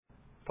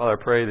Father,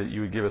 I pray that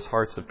you would give us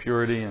hearts of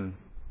purity and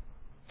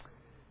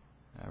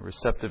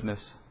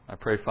receptiveness. I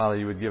pray, Father,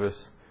 you would give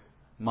us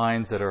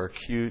minds that are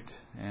acute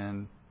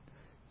and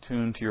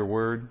tuned to your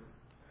word.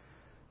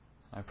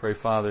 I pray,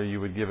 Father,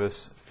 you would give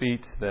us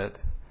feet that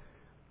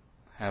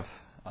have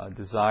a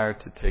desire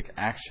to take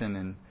action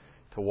and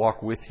to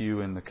walk with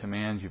you in the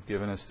commands you've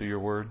given us through your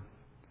word.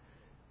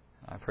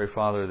 I pray,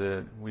 Father,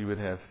 that we would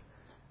have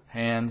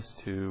hands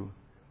to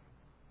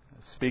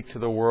speak to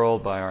the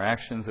world by our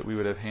actions, that we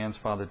would have hands,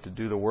 Father, to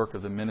do the work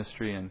of the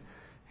ministry, and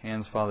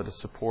hands, Father, to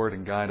support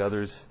and guide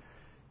others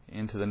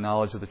into the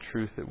knowledge of the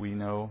truth that we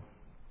know.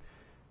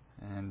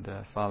 And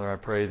Father, I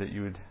pray that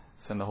you would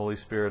send the Holy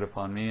Spirit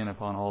upon me and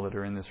upon all that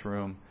are in this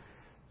room,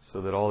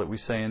 so that all that we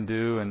say and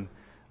do and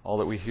all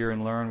that we hear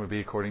and learn would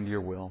be according to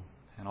your will,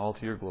 and all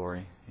to your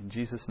glory. In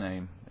Jesus'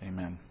 name,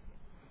 amen.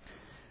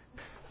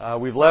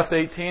 We've left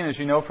 18, as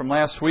you know, from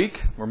last week.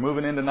 We're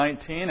moving into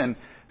 19, and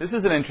this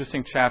is an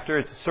interesting chapter.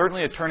 It's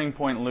certainly a turning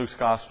point in Luke's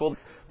Gospel.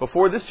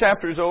 Before this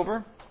chapter is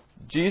over,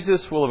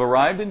 Jesus will have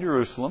arrived in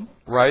Jerusalem,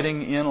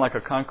 riding in like a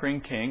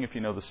conquering king, if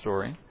you know the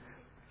story.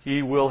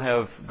 He will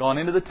have gone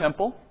into the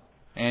temple,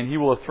 and he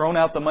will have thrown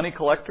out the money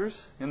collectors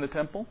in the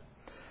temple,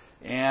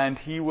 and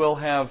he will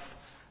have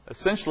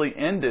essentially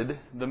ended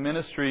the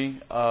ministry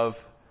of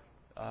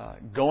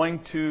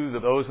going to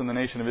those in the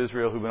nation of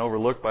Israel who've been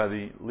overlooked by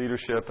the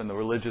leadership and the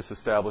religious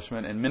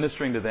establishment, and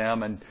ministering to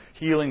them and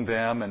healing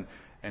them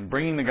and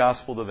bringing the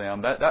gospel to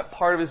them. That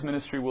part of his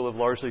ministry will have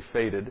largely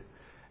faded.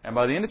 And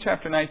by the end of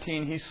chapter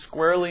 19, he's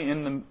squarely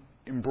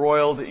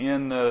embroiled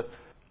in the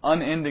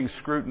unending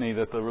scrutiny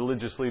that the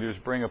religious leaders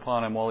bring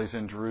upon him while he's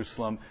in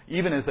Jerusalem,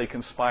 even as they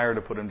conspire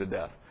to put him to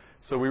death.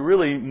 So we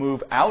really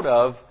move out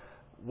of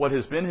what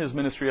has been his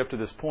ministry up to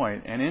this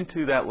point and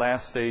into that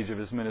last stage of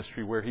his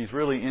ministry where he's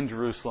really in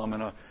Jerusalem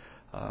and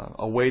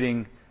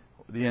awaiting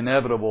the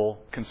inevitable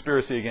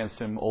conspiracy against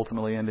him,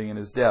 ultimately ending in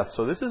his death.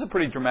 So this is a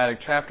pretty dramatic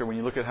chapter when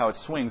you look at how it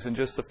swings in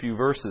just a few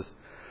verses.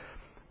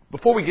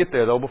 Before we get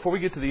there, though, before we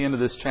get to the end of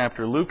this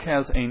chapter, Luke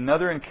has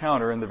another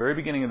encounter in the very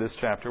beginning of this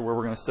chapter, where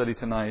we're going to study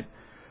tonight,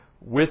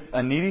 with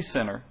a needy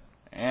sinner.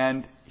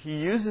 And he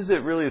uses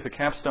it really as a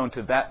capstone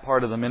to that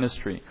part of the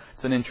ministry.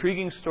 It's an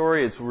intriguing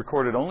story. It's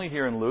recorded only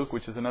here in Luke,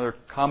 which is another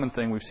common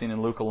thing we've seen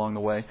in Luke along the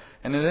way.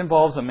 And it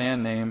involves a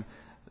man named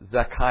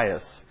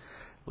Zacchaeus.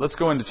 Let's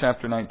go into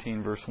chapter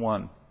 19, verse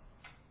 1.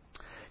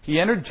 He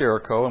entered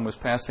Jericho and was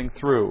passing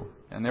through,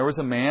 and there was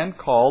a man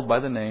called by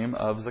the name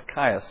of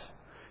Zacchaeus.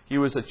 He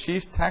was a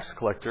chief tax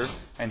collector,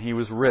 and he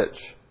was rich.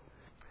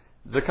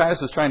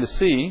 Zacchaeus was trying to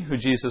see who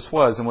Jesus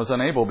was and was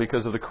unable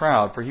because of the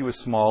crowd, for he was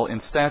small in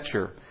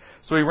stature.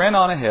 So he ran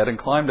on ahead and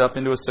climbed up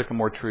into a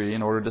sycamore tree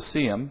in order to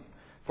see him,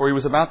 for he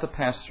was about to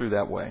pass through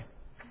that way.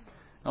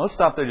 Now let's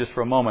stop there just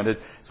for a moment.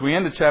 As we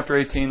ended chapter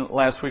 18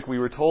 last week, we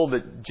were told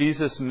that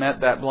Jesus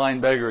met that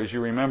blind beggar, as you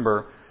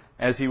remember,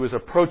 as he was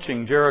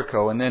approaching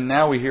Jericho. And then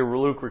now we hear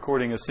Luke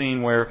recording a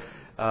scene where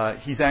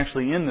he's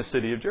actually in the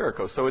city of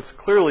Jericho. So it's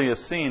clearly a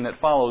scene that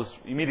follows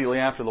immediately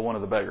after the one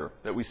of the beggar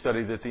that we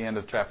studied at the end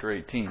of chapter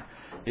 18.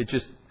 It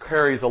just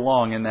carries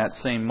along in that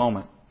same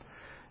moment.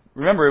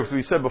 Remember, as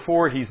we said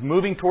before, he's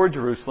moving toward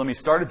Jerusalem. He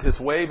started this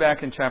way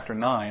back in chapter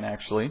 9,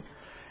 actually.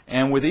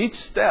 And with each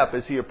step,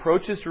 as he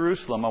approaches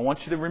Jerusalem, I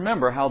want you to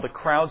remember how the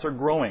crowds are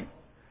growing.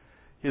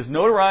 His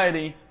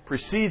notoriety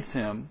precedes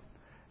him,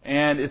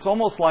 and it's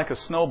almost like a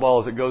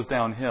snowball as it goes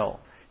downhill.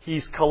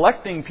 He's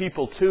collecting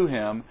people to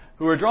him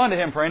who are drawn to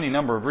him for any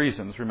number of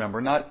reasons,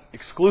 remember, not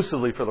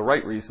exclusively for the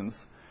right reasons.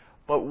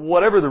 But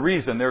whatever the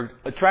reason, they're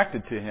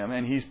attracted to him,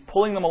 and he's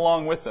pulling them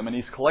along with him, and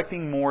he's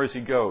collecting more as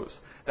he goes.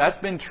 That's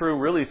been true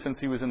really since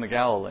he was in the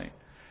Galilee.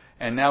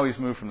 And now he's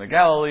moved from the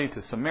Galilee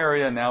to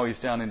Samaria. Now he's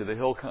down into the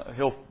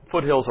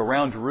foothills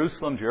around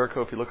Jerusalem.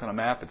 Jericho, if you look on a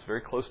map, it's very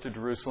close to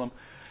Jerusalem.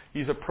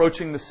 He's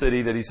approaching the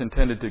city that he's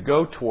intended to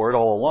go toward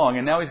all along,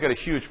 and now he's got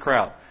a huge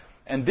crowd.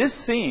 And this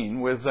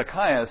scene with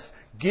Zacchaeus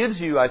gives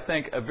you, I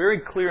think, a very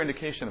clear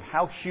indication of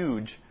how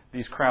huge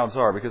these crowds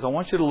are, because I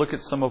want you to look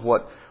at some of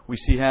what we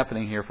see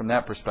happening here from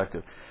that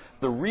perspective.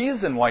 The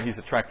reason why he's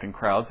attracting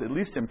crowds, at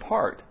least in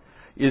part,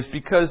 is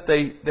because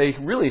they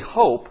really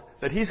hope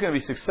that he's going to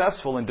be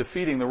successful in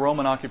defeating the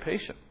Roman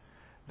occupation.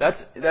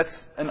 That's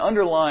an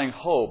underlying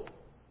hope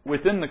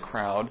within the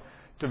crowd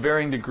to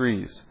varying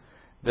degrees.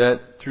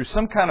 That through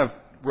some kind of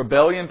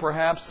rebellion,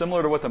 perhaps,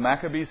 similar to what the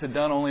Maccabees had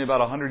done only about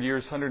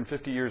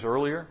 150 years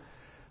earlier,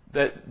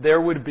 that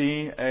there would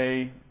be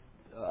a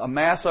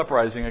mass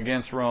uprising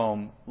against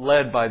Rome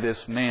led by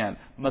this man,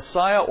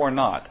 Messiah or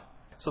not.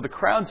 So the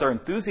crowds are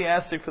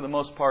enthusiastic for the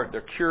most part.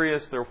 They're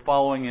curious. They're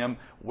following him,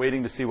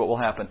 waiting to see what will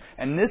happen.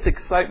 And this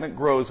excitement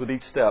grows with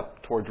each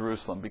step toward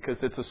Jerusalem, because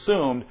it's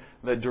assumed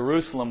that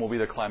Jerusalem will be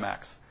the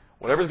climax.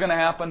 Whatever's going to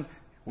happen,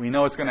 we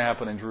know it's going to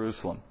happen in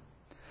Jerusalem.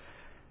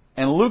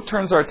 And Luke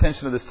turns our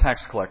attention to this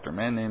tax collector, a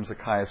man named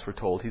Zacchaeus, we're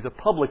told. He's a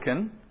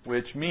publican,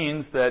 which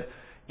means that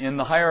in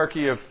the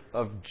hierarchy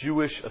of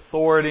Jewish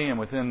authority and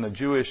within the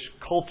Jewish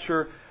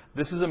culture,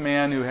 this is a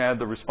man who had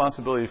the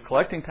responsibility of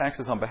collecting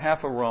taxes on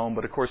behalf of Rome,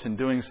 but of course in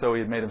doing so he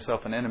had made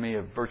himself an enemy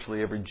of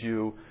virtually every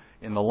Jew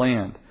in the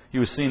land. He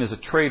was seen as a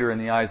traitor in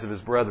the eyes of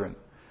his brethren.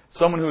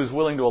 Someone who is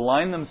willing to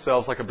align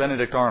themselves, like a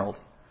Benedict Arnold,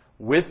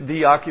 with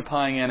the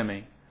occupying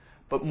enemy.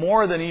 But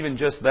more than even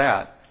just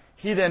that,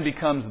 he then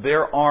becomes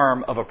their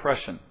arm of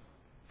oppression,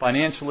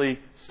 financially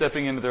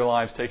stepping into their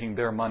lives, taking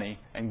their money,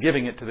 and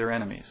giving it to their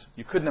enemies.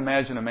 You couldn't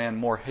imagine a man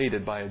more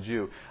hated by a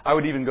Jew. I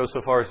would even go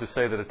so far as to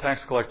say that a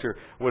tax collector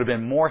would have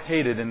been more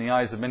hated in the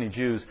eyes of many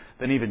Jews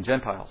than even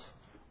Gentiles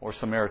or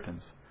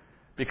Samaritans,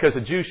 because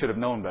a Jew should have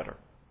known better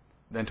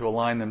than to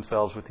align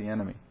themselves with the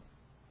enemy.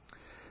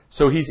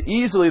 So he's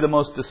easily the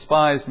most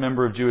despised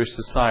member of Jewish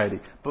society.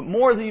 But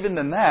more even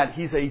than that,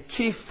 he's a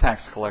chief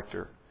tax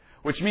collector,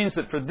 which means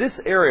that for this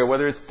area,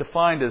 whether it's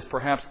defined as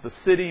perhaps the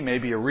city,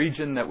 maybe a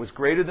region that was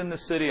greater than the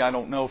city, I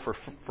don't know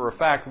for a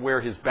fact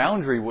where his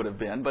boundary would have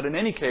been, but in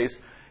any case,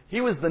 he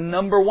was the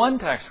number one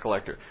tax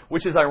collector,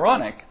 which is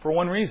ironic for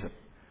one reason.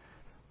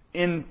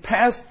 In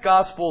past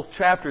gospel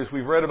chapters,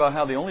 we've read about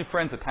how the only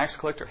friends a tax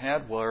collector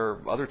had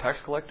were other tax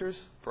collectors,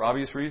 for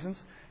obvious reasons.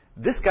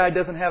 This guy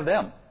doesn't have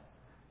them.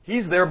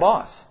 He's their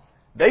boss.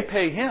 They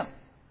pay him.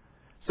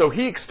 So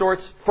he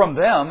extorts from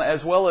them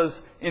as well as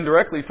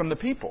indirectly from the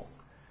people.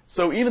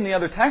 So even the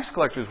other tax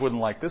collectors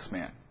wouldn't like this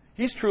man.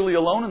 He's truly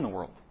alone in the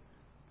world.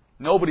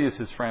 Nobody is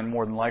his friend,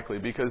 more than likely,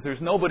 because there's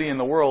nobody in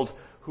the world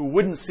who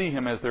wouldn't see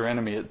him as their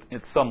enemy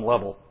at some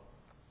level,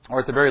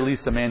 or at the very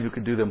least a man who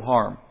could do them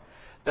harm.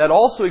 That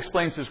also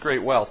explains his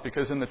great wealth,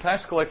 because in the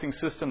tax collecting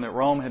system that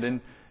Rome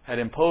had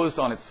imposed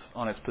on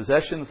its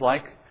possessions,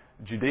 like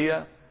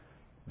Judea,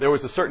 there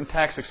was a certain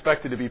tax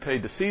expected to be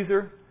paid to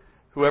Caesar.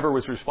 Whoever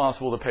was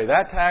responsible to pay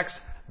that tax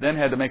then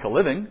had to make a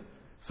living,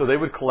 so they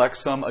would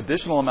collect some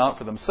additional amount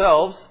for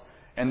themselves,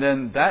 and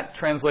then that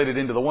translated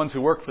into the ones who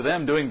worked for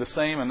them doing the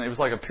same, and it was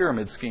like a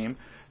pyramid scheme,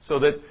 so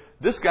that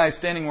this guy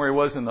standing where he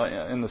was in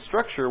the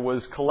structure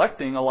was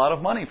collecting a lot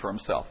of money for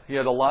himself. He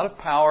had a lot of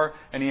power,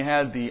 and he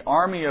had the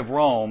army of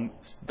Rome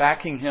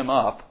backing him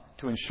up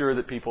to ensure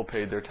that people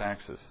paid their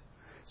taxes.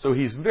 So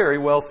he's very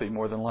wealthy,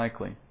 more than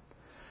likely.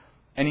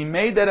 And he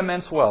made that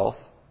immense wealth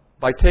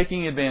by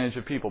taking advantage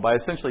of people, by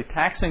essentially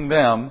taxing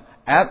them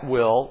at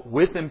will,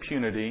 with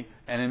impunity,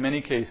 and in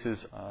many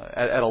cases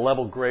at a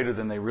level greater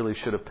than they really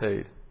should have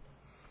paid.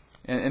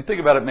 And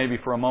think about it maybe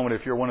for a moment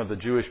if you're one of the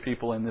Jewish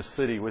people in this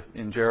city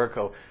in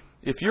Jericho.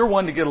 If you're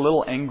one to get a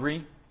little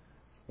angry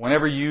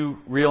whenever you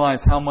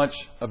realize how much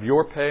of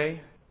your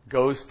pay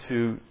goes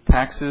to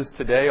taxes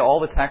today, all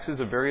the taxes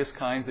of various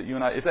kinds that you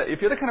and I...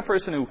 If you're the kind of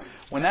person who,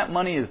 when that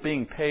money is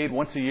being paid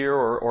once a year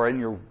or in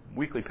your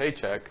weekly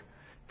paycheck,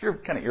 if you're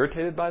kind of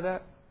irritated by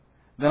that,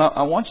 then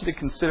I want you to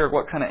consider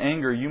what kind of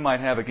anger you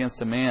might have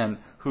against a man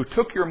who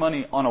took your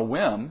money on a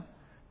whim,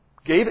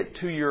 gave it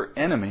to your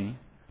enemy,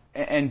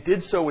 and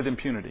did so with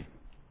impunity.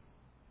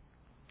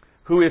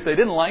 Who, if they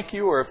didn't like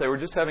you, or if they were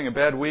just having a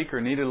bad week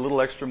or needed a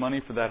little extra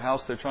money for that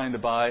house they're trying to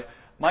buy,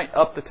 might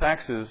up the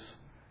taxes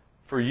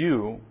for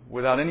you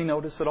without any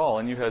notice at all,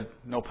 and you had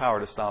no power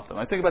to stop them.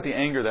 I think about the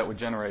anger that would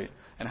generate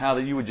and how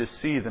that you would just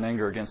seethe in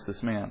anger against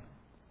this man.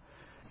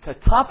 To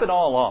top it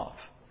all off,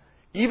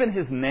 even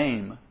his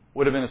name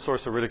would have been a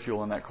source of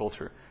ridicule in that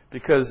culture,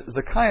 because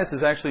Zacchaeus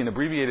is actually an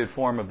abbreviated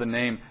form of the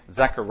name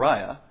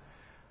Zechariah.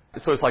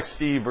 So it's like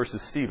Steve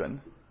versus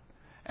Stephen.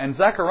 And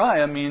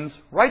Zechariah means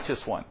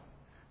righteous one.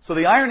 So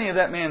the irony of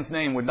that man's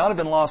name would not have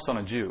been lost on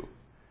a Jew,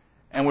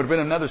 and would have been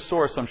another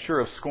source, I'm sure,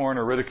 of scorn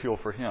or ridicule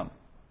for him.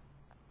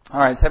 All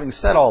right, having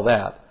said all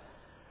that,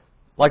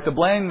 like the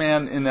blind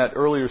man in that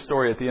earlier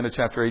story at the end of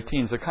chapter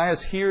 18,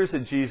 Zacchaeus hears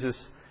that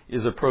Jesus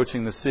is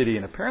approaching the city,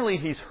 and apparently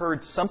he's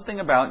heard something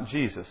about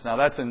Jesus. Now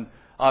that's an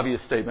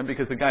obvious statement,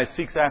 because the guy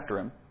seeks after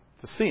him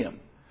to see him.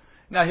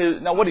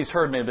 Now what he's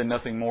heard may have been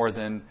nothing more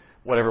than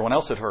what everyone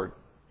else had heard.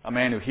 A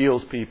man who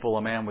heals people,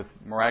 a man with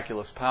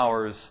miraculous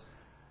powers,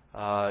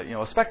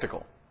 a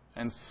spectacle.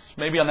 And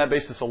maybe on that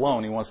basis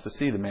alone, he wants to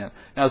see the man.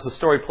 Now as the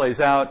story plays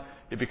out,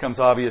 it becomes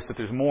obvious that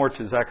there's more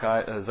to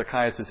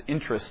Zacchaeus'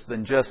 interest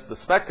than just the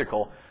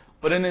spectacle.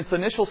 But in its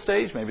initial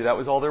stage, maybe that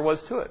was all there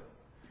was to it.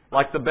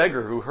 Like the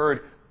beggar who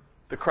heard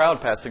the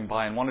crowd passing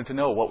by and wanted to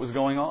know what was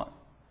going on.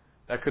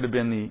 That could have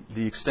been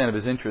the extent of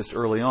his interest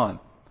early on.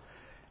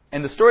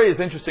 And the story is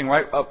interesting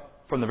right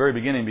up from the very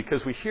beginning,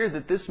 because we hear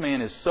that this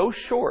man is so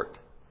short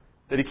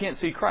that he can't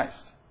see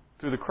Christ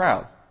through the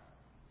crowd.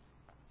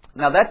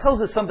 Now that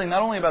tells us something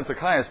not only about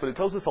Zacchaeus, but it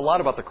tells us a lot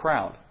about the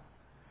crowd.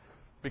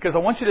 Because I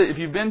want you to, if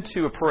you've been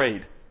to a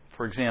parade,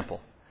 for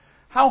example,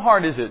 how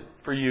hard is it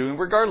for you,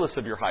 regardless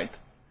of your height,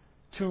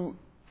 to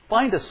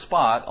find a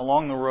spot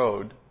along the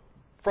road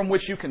from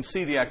which you can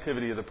see the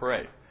activity of the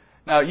parade?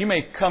 Now, you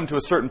may come to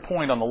a certain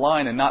point on the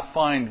line and not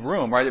find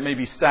room, right? It may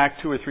be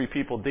stacked 2 or 3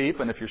 people deep,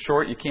 and if you're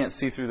short, you can't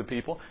see through the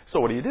people. So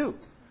what do?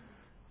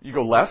 You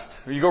go left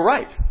or you go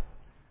right.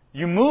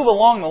 You move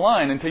along the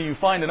line until you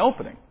find an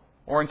opening,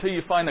 or until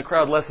you find the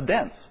crowd less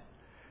dense.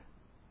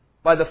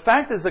 By the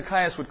fact that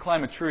Zacchaeus would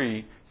climb a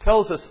tree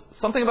tells us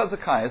something about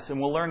Zacchaeus,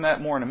 and we'll learn that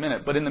more in a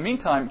minute. But in the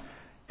meantime,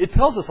 it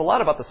tells us a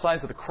lot about the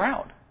size of the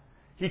crowd.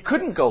 He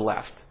couldn't go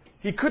left.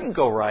 He couldn't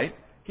go right.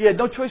 He had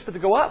no choice but to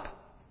go up.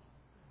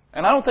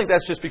 And I don't think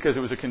that's just because it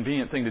was a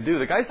convenient thing to do.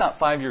 The guy's not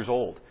 5 years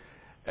old.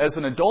 As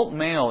an adult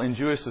male in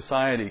Jewish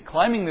society,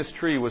 climbing this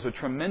tree was a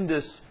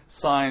tremendous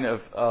sign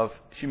of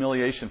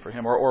humiliation for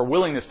him, or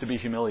willingness to be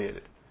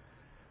humiliated.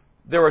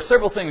 There are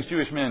several things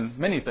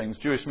many things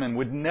Jewish men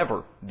would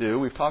never do.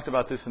 We've talked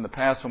about this in the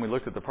past when we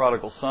looked at the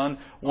prodigal son.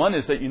 One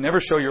is that you never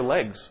show your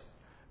legs.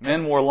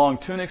 Men wore long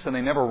tunics and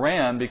they never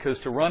ran, because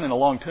to run in a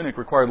long tunic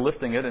required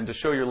lifting it, and to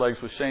show your legs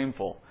was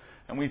shameful.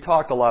 And we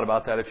talked a lot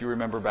about that, if you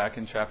remember, back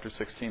in chapter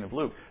 16 of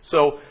Luke.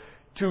 So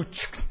to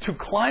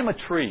climb a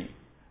tree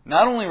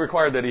not only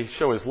required that he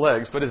show his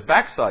legs, but his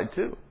backside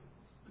too.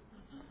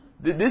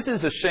 This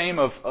is a shame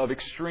of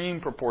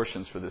extreme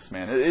proportions for this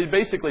man. It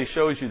basically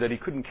shows you that he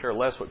couldn't care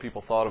less what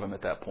people thought of him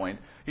at that point.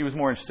 He was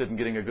more interested in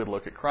getting a good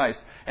look at Christ.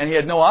 And he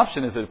had no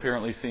option, as it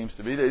apparently seems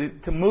to be.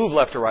 To move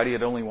left or right, he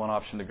had only one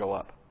option: to go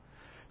up.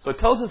 So it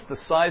tells us the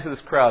size of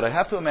this crowd. I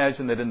have to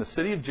imagine that in the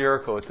city of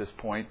Jericho at this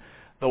point,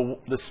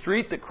 the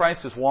street that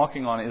Christ is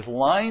walking on is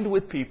lined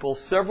with people,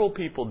 several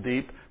people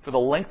deep, for the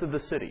length of the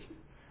city.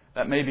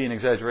 That may be an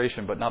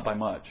exaggeration, but not by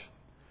much.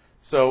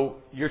 So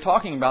you're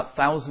talking about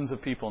thousands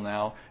of people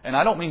now, and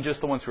I don't mean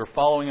just the ones who are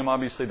following him.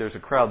 Obviously, there's a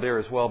crowd there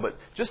as well, but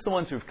just the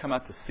ones who have come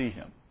out to see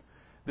him.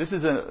 This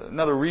is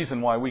another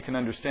reason why we can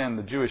understand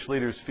the Jewish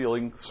leaders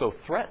feeling so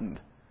threatened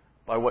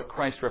by what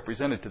Christ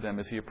represented to them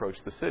as he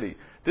approached the city.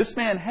 This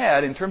man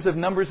had, in terms of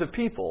numbers of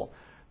people,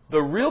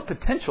 the real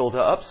potential to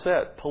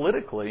upset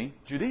politically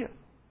Judea,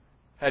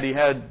 had he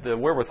had the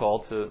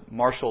wherewithal to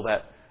marshal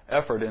that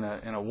effort in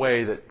a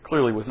way that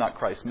clearly was not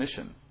Christ's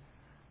mission.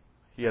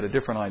 He had a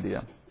different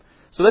idea.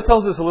 So that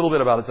tells us a little bit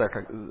about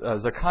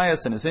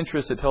Zacchaeus and his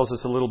interests. It tells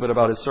us a little bit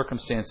about his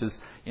circumstances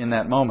in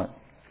that moment.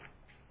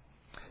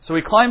 So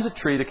he climbs a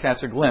tree to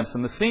catch a glimpse.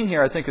 And the scene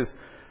here, I think,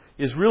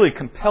 is really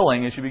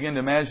compelling as you begin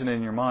to imagine it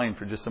in your mind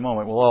for just a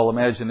moment. We'll all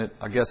imagine it,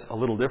 I guess, a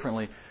little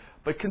differently.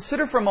 But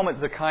consider for a moment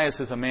Zacchaeus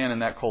as a man in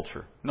that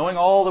culture. Knowing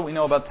all that we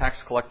know about tax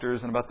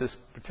collectors and about this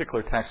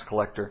particular tax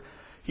collector,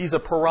 he's a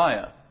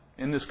pariah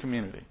in this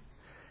community.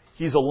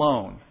 He's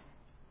alone.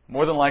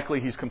 More than likely,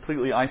 he's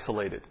completely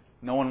isolated.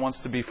 No one wants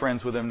to be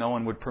friends with him. No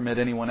one would permit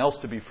anyone else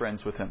to be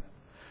friends with him.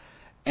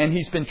 And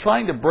he's been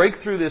trying to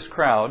break through this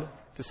crowd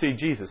to see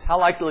Jesus. How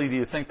likely do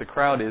you think the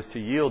crowd is to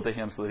yield to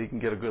him so that he can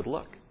get a good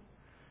look?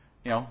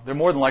 You know, they're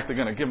more than likely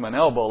going to give him an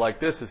elbow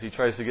like this as he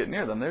tries to get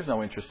near them. There's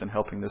no interest in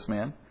helping this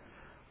man.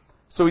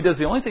 So he does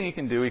the only thing he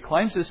can do. He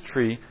climbs this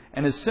tree.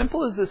 And as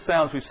simple as this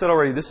sounds, we've said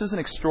already, this is an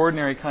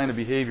extraordinary kind of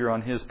behavior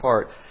on his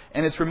part.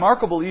 And it's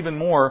remarkable even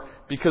more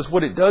because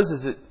what it does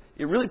is it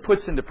really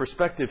puts into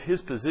perspective his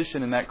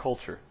position in that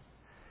culture.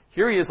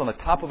 Here he is on the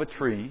top of a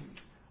tree,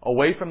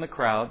 away from the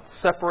crowd,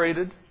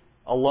 separated,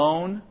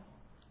 alone,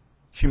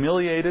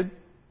 humiliated,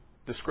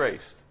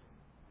 disgraced.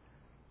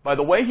 By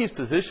the way he's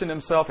positioned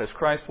himself as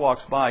Christ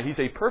walks by, he's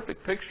a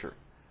perfect picture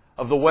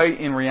of the way,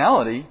 in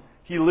reality,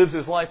 he lives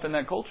his life in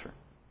that culture.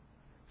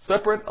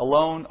 Separate,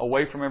 alone,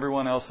 away from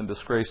everyone else, and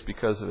disgraced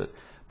because of it.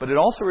 But it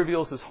also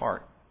reveals his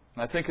heart.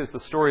 And I think as the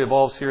story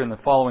evolves here in the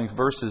following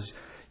verses,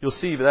 you'll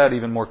see that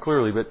even more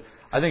clearly. But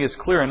I think it's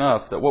clear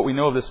enough that what we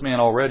know of this man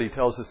already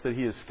tells us that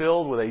he is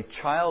filled with a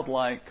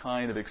childlike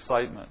kind of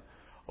excitement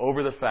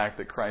over the fact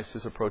that Christ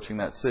is approaching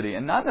that city.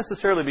 And not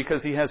necessarily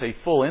because he has a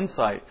full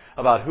insight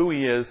about who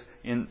he is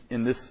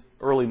in this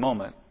early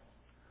moment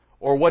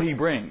or what he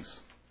brings.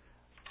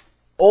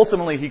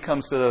 Ultimately, he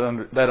comes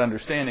to that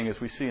understanding as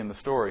we see in the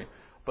story.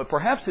 But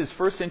perhaps his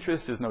first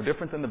interest is no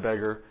different than the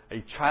beggar,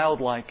 a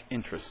childlike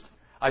interest.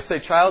 I say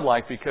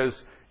childlike because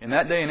in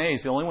that day and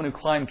age, the only one who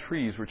climbed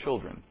trees were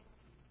children.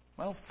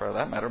 Well, for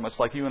that matter, much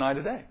like you and I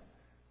today.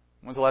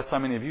 When's the last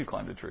time any of you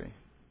climbed a tree?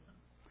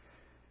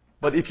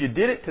 But if you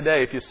did it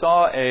today, if you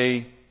saw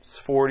a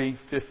 40,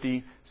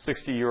 50,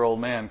 60-year-old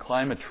man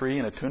climb a tree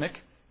in a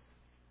tunic,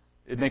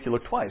 it'd make you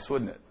look twice,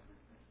 wouldn't it?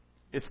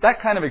 It's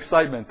that kind of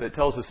excitement that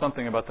tells us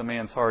something about the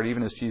man's heart,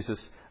 even as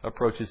Jesus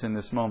approaches in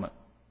this moment.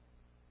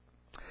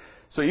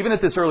 So even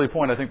at this early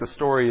point, I think the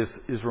story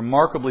is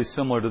remarkably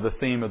similar to the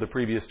theme of the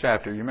previous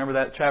chapter. You remember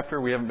that chapter?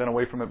 We haven't been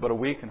away from it but a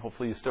week, and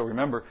hopefully you still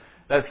remember.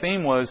 That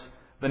theme was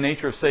the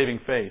nature of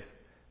saving faith.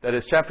 That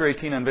as chapter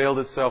 18 unveiled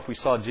itself, we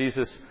saw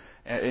Jesus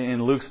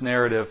in Luke's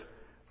narrative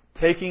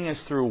taking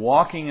us through,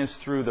 walking us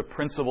through the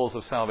principles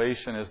of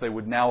salvation as they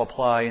would now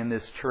apply in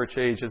this church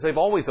age, as they've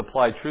always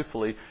applied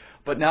truthfully,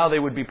 but now they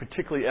would be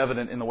particularly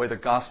evident in the way the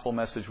gospel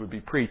message would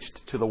be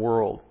preached to the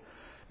world.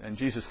 And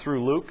Jesus,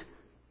 through Luke,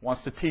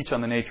 wants to teach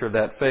on the nature of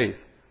that faith.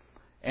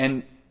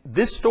 And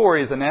this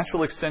story is a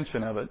natural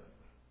extension of it,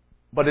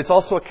 but it's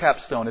also a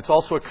capstone. It's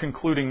also a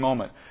concluding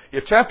moment.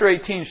 If chapter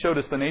 18 showed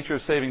us the nature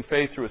of saving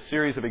faith through a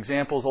series of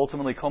examples,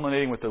 ultimately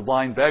culminating with the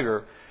blind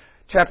beggar,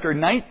 chapter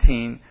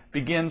 19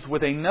 begins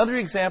with another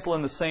example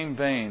in the same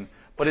vein,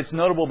 but it's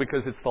notable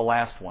because it's the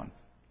last one.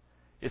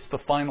 It's the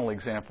final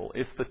example.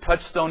 It's the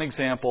touchstone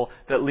example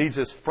that leads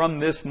us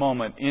from this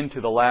moment into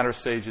the latter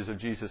stages of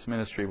Jesus'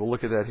 ministry. We'll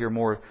look at that here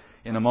more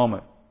in a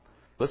moment.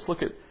 Let's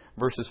look at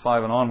verses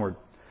 5 and onward.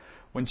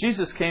 When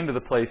Jesus came to the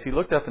place, he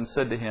looked up and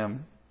said to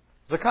him,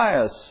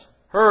 Zacchaeus,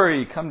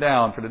 hurry, come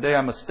down, for today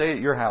I must stay at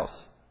your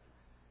house.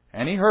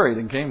 And he hurried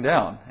and came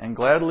down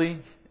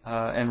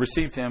and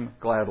received him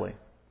gladly.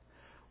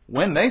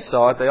 When they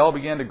saw it, they all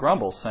began to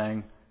grumble,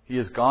 saying, "He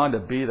is gone to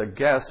be the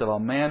guest of a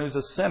man who's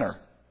a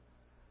sinner."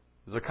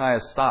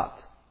 Zacchaeus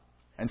stopped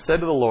and said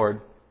to the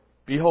Lord,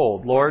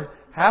 "Behold, Lord,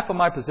 half of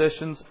my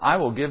possessions I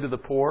will give to the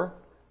poor,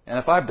 and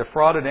if I've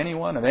defrauded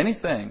anyone of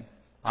anything,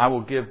 I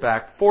will give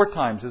back 4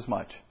 times as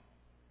much."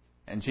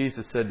 And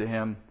Jesus said to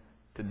him,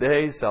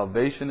 "Today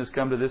salvation has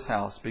come to this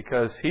house,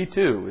 because he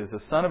too is the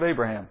son of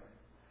Abraham.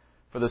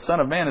 For the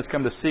Son of Man has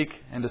come to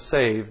seek and to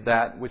save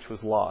that which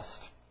was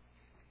lost."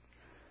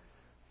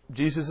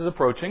 Jesus is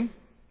approaching.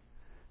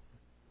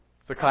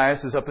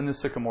 Zacchaeus is up in the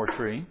sycamore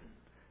tree.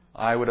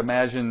 I would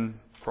imagine,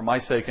 for my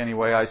sake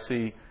anyway, I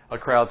see a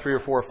crowd 3 or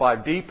 4 or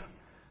 5 deep.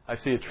 I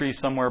see a tree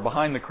somewhere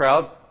behind the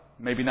crowd,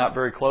 maybe not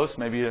very close,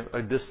 maybe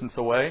a distance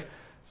away.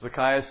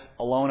 Zacchaeus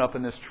alone up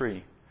in this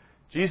tree.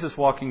 Jesus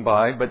walking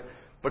by, but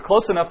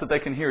close enough that they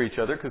can hear each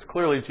other, because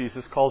clearly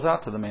Jesus calls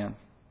out to the man.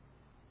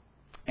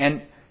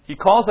 And he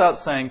calls out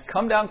saying,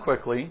 "Come down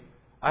quickly,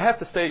 I have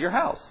to stay at your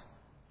house."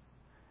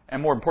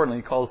 And more importantly,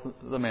 he calls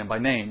the man by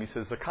name. He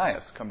says,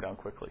 "Zacchaeus, come down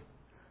quickly."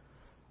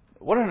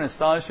 What an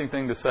astonishing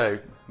thing to say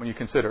when you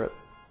consider it.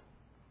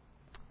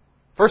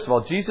 First of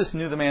all, Jesus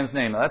knew the man's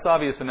name. Now, that's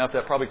obvious enough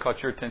that probably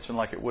caught your attention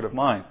like it would have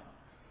mine.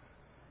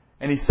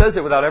 And he says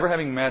it without ever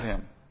having met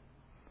him.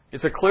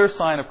 It's a clear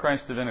sign of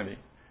Christ's divinity.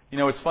 You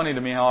know, it's funny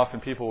to me how often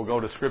people will go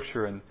to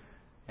Scripture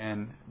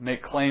and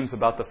make claims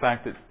about the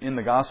fact that in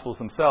the Gospels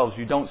themselves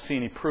you don't see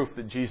any proof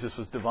that Jesus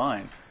was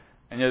divine.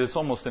 And yet it's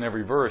almost in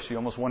every verse. You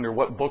almost wonder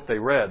what book they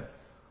read.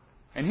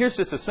 And here's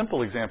just a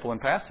simple example in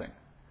passing.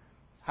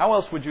 How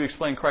else would you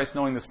explain Christ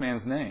knowing this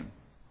man's name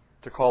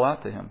to call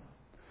out to him?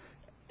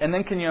 And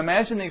then can you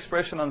imagine the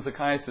expression on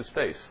Zacchaeus'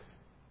 face?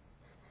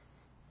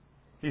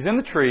 He's in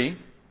the tree.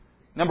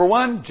 Number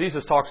 1,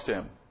 Jesus talks to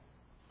him.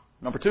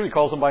 Number 2, he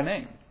calls him by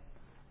name.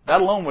 That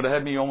alone would have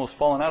had me almost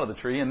fallen out of the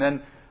tree. And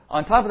then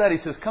on top of that, he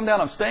says, "Come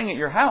down, I'm staying at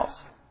your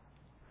house."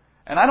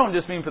 And I don't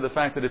just mean for the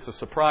fact that it's a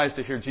surprise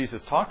to hear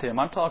Jesus talk to him.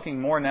 I'm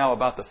talking more now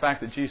about the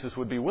fact that Jesus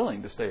would be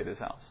willing to stay at his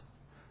house.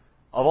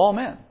 Of all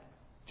men,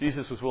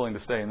 Jesus was willing to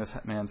stay in this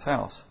man's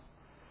house.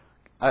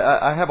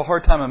 I have a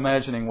hard time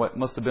imagining what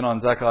must have been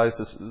on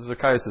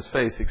Zacchaeus'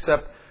 face,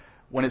 except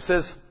when it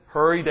says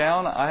hurry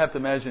down, I have to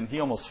imagine he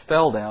almost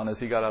fell down as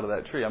he got out of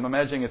that tree. I'm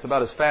imagining it's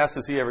about as fast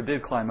as he ever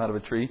did climb out of a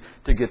tree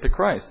to get to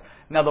Christ.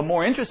 Now, the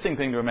more interesting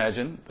thing to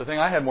imagine, the thing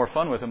I had more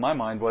fun with in my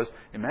mind was,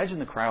 imagine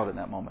the crowd in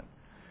that moment.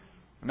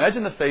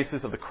 Imagine the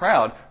faces of the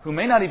crowd who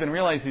may not even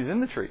realize he's in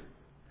the tree,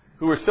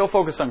 who are still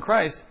focused on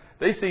Christ.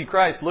 They see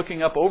Christ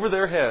looking up over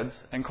their heads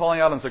and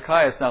calling out on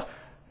Zacchaeus. Now,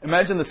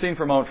 imagine the scene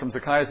for a moment from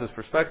Zacchaeus'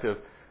 perspective.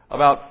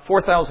 About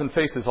 4,000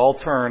 faces all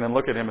turn and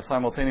look at him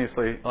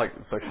simultaneously, like,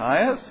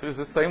 "Zacchaeus? Who's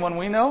the same one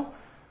we know?"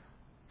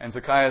 And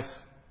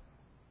Zacchaeus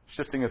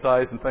shifting his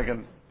eyes and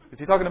thinking, "Is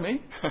he talking to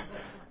me?"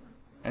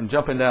 and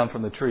jumping down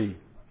from the tree.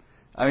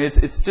 I mean,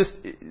 it's just,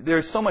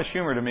 there's so much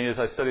humor to me as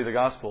I study the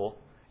gospel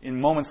in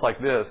moments like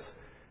this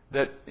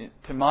that,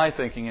 to my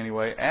thinking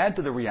anyway, add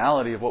to the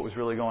reality of what was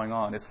really going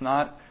on. It's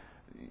not,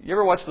 you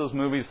ever watch those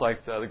movies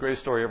like The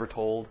Greatest Story Ever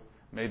Told,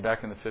 made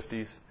back in the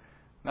 50s?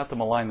 Not to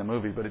malign the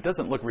movie, but it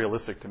doesn't look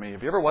realistic to me.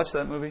 Have you ever watched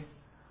that movie?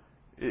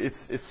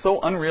 It's so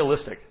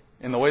unrealistic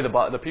in the way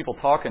the people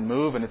talk and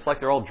move, and it's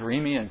like they're all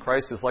dreamy, and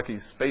Christ is like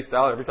he's spaced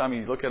out. Every time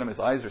you look at him, his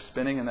eyes are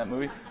spinning in that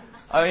movie.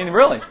 I mean,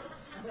 really.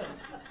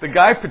 The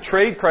guy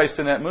portrayed Christ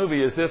in that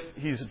movie as if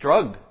he's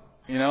drugged,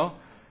 you know?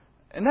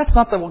 And that's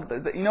not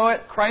you know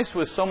what? Christ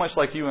was so much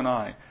like you and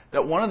I,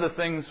 that one of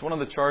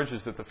the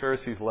charges that the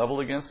Pharisees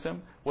leveled against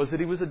him was that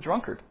he was a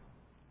drunkard.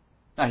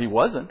 Now, he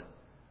wasn't,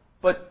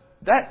 but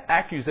that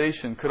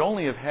accusation could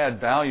only have had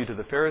value to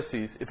the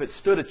Pharisees if it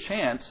stood a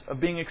chance of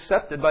being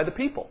accepted by the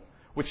people,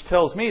 which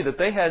tells me that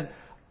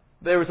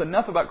there was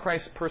enough about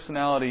Christ's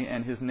personality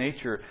and his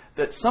nature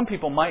that some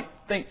people might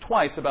think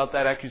twice about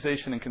that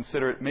accusation and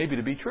consider it maybe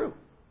to be true.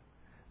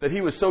 That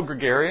he was so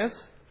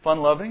gregarious,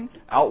 fun-loving,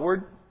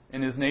 outward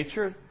in his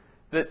nature,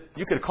 that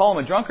you could call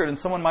him a drunkard and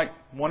someone might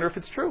wonder if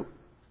it's true.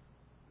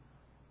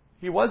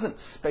 He wasn't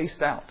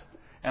spaced out.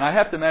 And I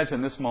have to imagine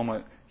in this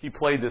moment, he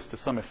played this to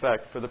some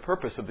effect for the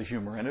purpose of the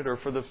humor in it or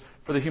for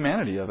the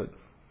humanity of it.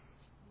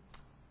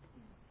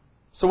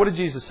 So what did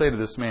Jesus say to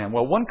this man?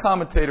 Well, one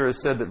commentator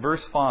has said that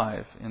verse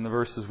 5 in the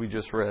verses we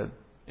just read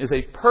is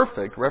a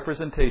perfect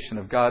representation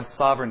of God's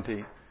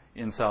sovereignty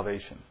in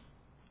salvation,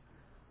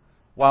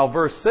 while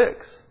verse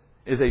 6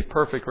 is a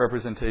perfect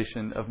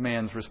representation of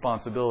man's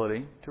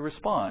responsibility to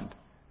respond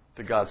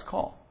to God's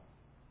call.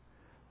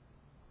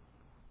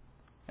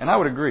 And I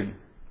would agree,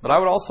 but I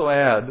would also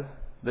add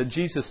that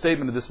Jesus'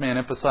 statement to this man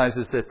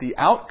emphasizes that the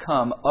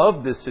outcome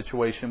of this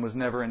situation was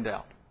never in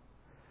doubt.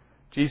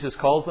 Jesus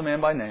calls the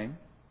man by name.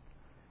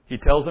 He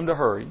tells him to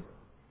hurry.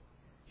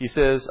 He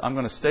says, "I'm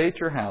going to stay at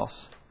your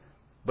house."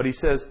 But he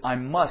says, "I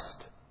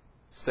must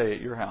stay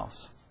at your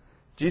house."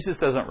 Jesus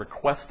doesn't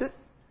request it.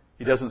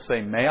 He doesn't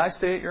say, "May I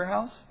stay at your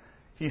house?"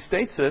 He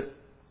states it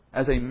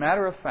as a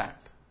matter of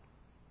fact.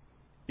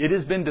 It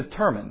has been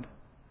determined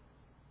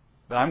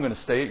that I'm going to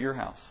stay at your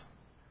house.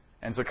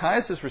 And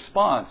Zacchaeus'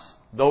 response,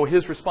 though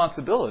his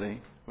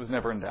responsibility, was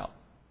never in doubt.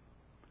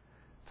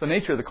 the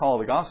nature of the call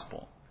of the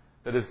gospel.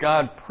 That as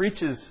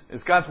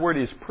God's word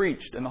is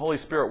preached and the Holy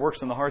Spirit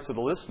works in the hearts of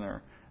the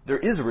listener, there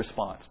is a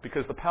response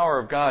because the power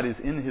of God is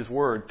in His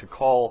word to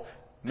call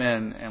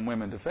men and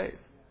women to faith.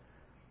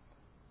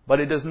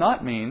 But it does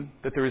not mean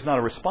that there is not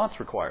a response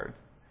required.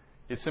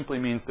 It simply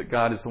means that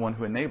God is the one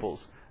who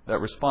enables that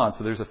response.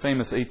 So there's a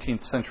famous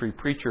 18th century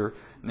preacher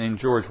named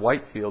George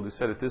Whitefield who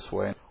said it this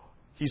way.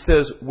 He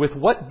says, "With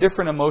what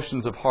different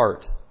emotions of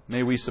heart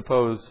may we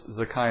suppose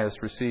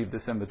Zacchaeus received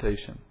this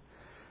invitation?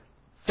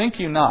 Think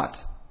you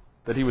not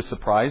that he was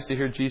surprised to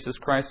hear Jesus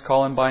Christ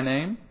call him by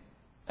name?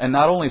 And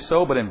not only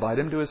so, but invite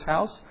him to his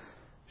house?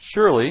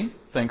 Surely,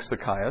 thinks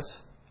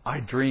Zacchaeus, I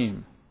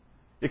dream.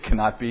 It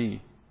cannot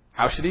be.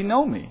 How should he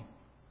know me?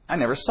 I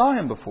never saw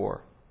him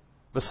before.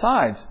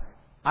 Besides,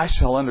 I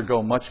shall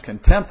undergo much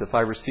contempt if I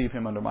receive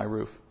him under my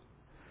roof.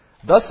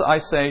 Thus I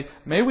say,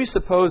 may we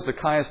suppose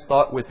Zacchaeus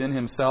thought within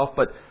himself,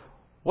 but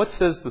what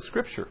says the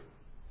Scripture?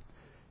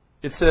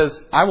 It says,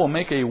 I will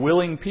make a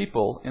willing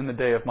people in the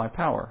day of my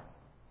power.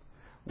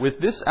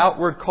 With this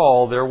outward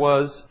call there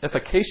was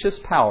efficacious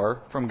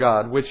power from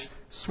God, which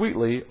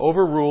sweetly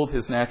overruled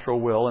his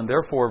natural will, and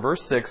therefore,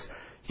 verse 6,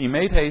 he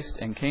made haste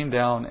and came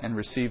down and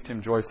received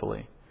him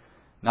joyfully,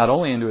 not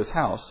only into his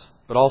house,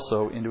 but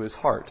also into his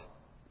heart.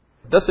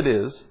 Thus it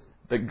is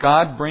that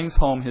God brings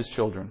home His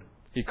children.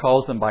 He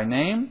calls them by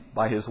name,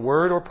 by His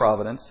word or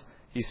providence.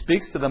 He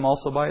speaks to them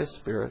also by His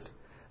Spirit.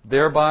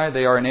 Thereby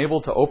they are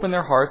enabled to open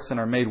their hearts and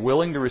are made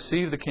willing to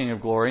receive the King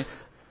of glory.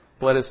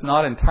 Let us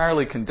not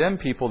entirely condemn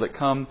people that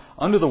come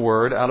under the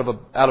word out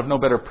of no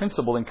better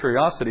principle than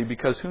curiosity,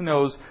 because who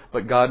knows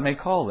but God may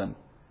call them.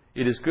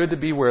 It is good to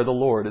be where the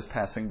Lord is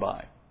passing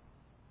by.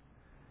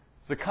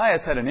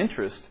 Zacchaeus had an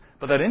interest,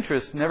 but that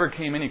interest never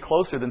came any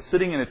closer than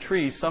sitting in a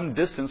tree some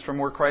distance from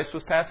where Christ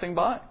was passing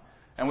by.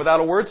 And without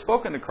a word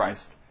spoken to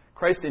Christ,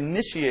 Christ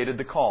initiated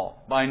the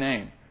call by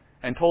name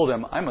and told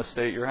him, I must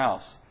stay at your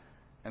house.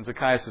 And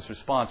Zacchaeus'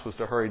 response was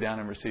to hurry down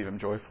and receive him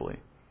joyfully.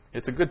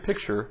 It's a good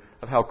picture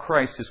of how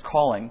Christ is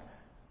calling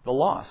the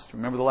lost.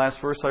 Remember the last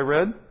verse I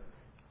read?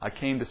 I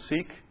came to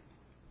seek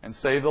and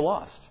save the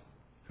lost.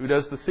 Who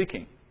does the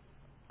seeking?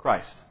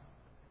 Christ.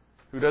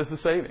 Who does the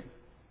saving?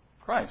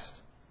 Christ.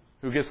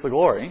 Who gets the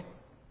glory?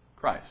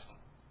 Christ.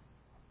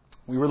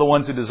 We were the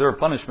ones who deserved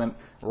punishment,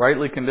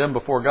 rightly condemned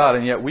before God,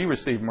 and yet we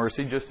received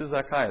mercy just as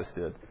Zacchaeus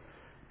did.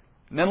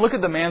 And then look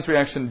at the man's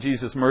reaction to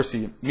Jesus'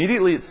 mercy.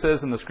 Immediately it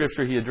says in the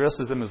Scripture he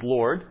addresses him as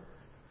Lord.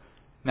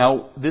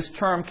 Now, this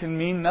term can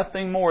mean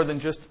nothing more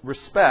than just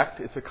respect.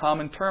 It's a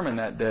common term in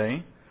that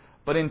day.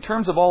 But in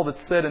terms of all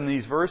that's said in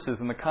these verses,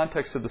 in the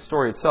context of the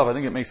story itself, I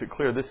think it makes it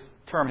clear this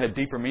term had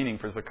deeper meaning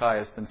for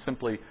Zacchaeus than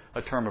simply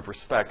a term of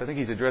respect. I think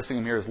he's addressing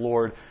him here as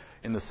Lord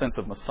in the sense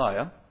of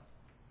Messiah.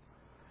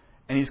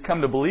 And he's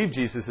come to believe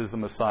Jesus is the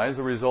Messiah as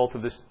a result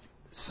of this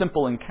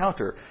simple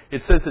encounter.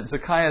 It says that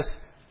Zacchaeus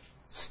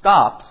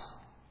stops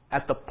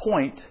at the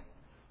point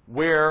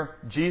where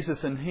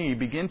Jesus and he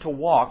begin to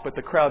walk, but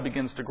the crowd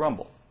begins to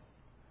grumble.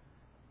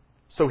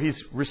 So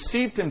he's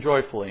received him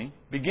joyfully,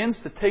 begins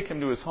to take him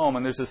to his home,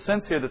 and there's a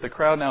sense here that the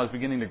crowd now is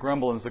beginning to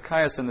grumble, and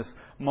Zacchaeus in this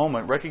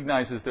moment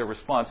recognizes their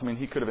response. I mean,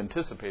 he could have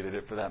anticipated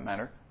it for that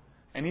matter,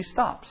 and he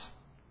stops.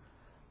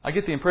 I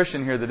get the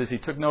impression here that as he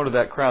took note of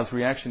that crowd's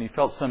reaction, he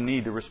felt some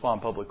need to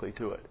respond publicly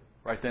to it,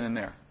 right then and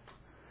there.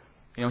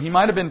 You know, he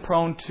might have been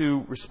prone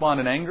to respond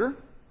in anger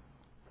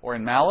or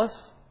in malice.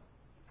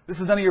 This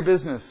is none of your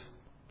business.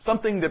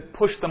 Something that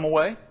pushed them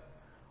away.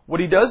 What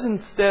he does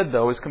instead,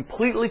 though, is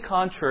completely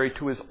contrary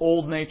to his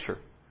old nature.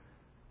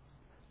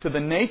 To the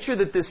nature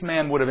that this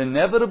man would have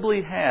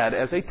inevitably had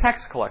as a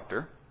tax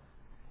collector,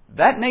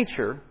 that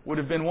nature would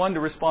have been one to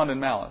respond in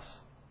malice.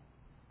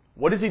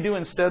 What does he do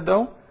instead,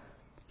 though?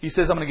 He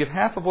says, I'm going to give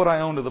half of what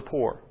I own to the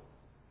poor.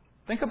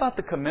 Think about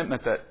the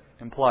commitment that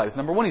implies.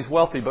 Number one, he's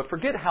wealthy, but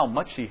forget how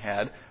much he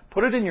had.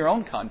 Put it in your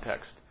own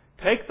context.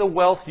 Take the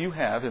wealth you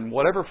have in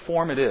whatever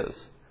form it is,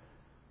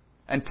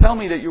 and tell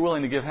me that you're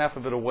willing to give half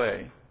of it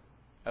away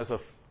as a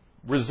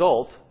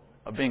result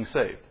of being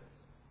saved.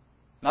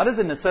 Not as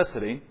a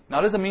necessity,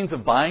 not as a means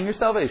of buying your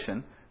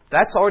salvation.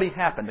 That's already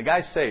happened. The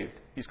guy's saved.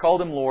 He's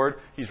called him Lord.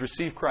 He's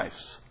received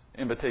Christ's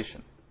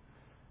invitation.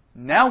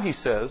 Now he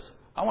says,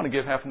 I want to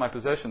give half of my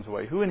possessions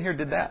away. Who in here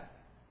did that?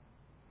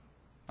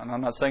 And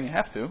I'm not saying you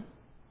have to.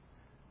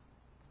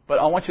 But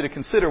I want you to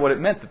consider what it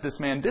meant that this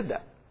man did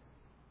that.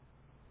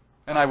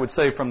 And I would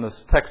say from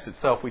this text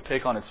itself, we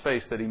take on its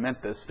face that he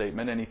meant this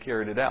statement and he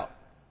carried it out.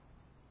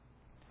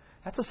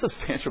 That's a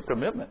substantial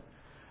commitment.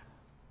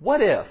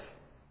 What if,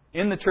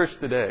 in the church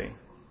today,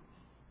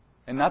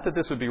 and not that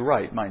this would be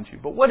right, mind you,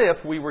 but what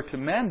if we were to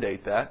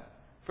mandate that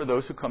for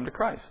those who come to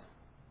Christ?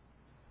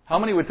 How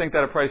many would think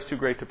that a price too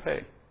great to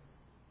pay?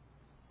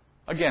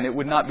 Again, it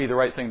would not be the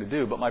right thing to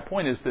do, but my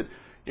point is that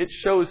it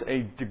shows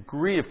a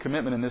degree of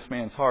commitment in this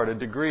man's heart, a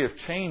degree of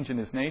change in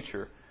his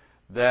nature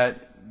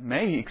that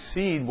may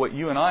exceed what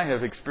you and I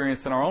have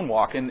experienced in our own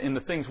walk in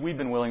the things we've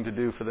been willing to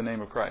do for the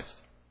name of Christ.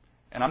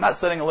 And I'm not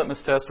setting a litmus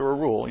test or a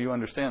rule. You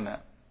understand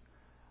that.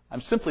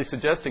 I'm simply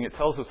suggesting it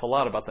tells us a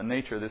lot about the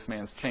nature of this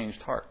man's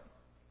changed heart.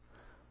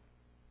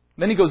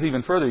 Then he goes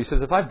even further. He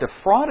says, if I've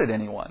defrauded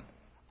anyone,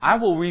 I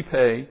will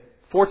repay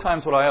 4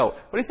 times what I owe.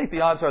 What do you think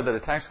the odds are that a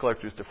tax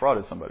collector has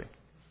defrauded somebody?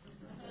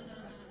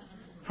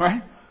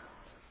 Right?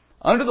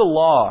 Under the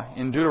law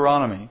in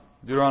Deuteronomy,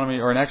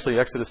 or in actually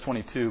Exodus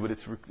 22, but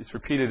it's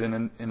repeated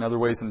in other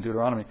ways in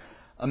Deuteronomy,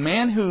 a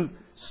man who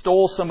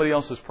stole somebody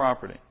else's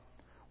property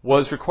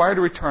was required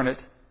to return it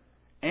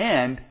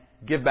and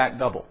give back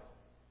double.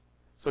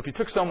 So if you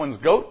took someone's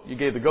goat, you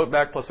gave the goat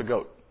back plus a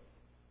goat.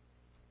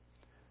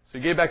 So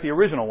you gave back the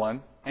original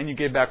one, and you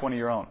gave back one of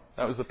your own.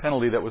 That was the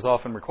penalty that was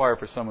often required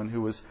for someone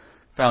who was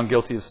found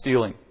guilty of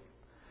stealing.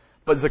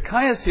 But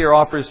Zacchaeus here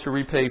offers to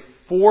repay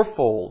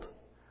 4-fold,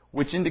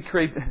 which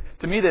indicates,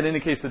 to me, that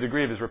indicates the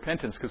degree of his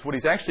repentance, because what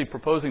he's actually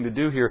proposing to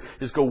do here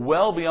is go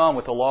well beyond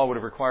what the law would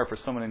have required for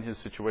someone in his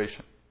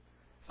situation.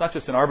 It's not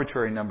just an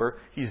arbitrary number.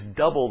 He's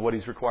doubled what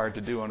he's required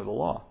to do under the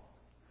law.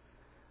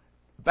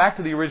 Back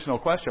to the original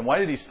question, why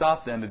did he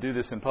stop then to do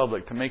this in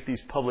public, to make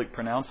these public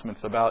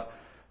pronouncements about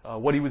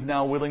what he was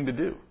now willing to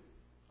do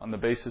on the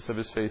basis of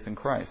his faith in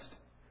Christ?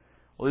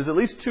 Well, there's at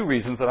least 2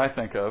 reasons that I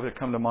think of that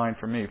come to mind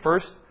for me.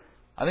 First,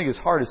 I think his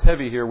heart is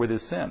heavy here with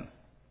his sin.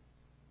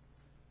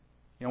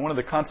 You know, one of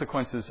the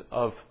consequences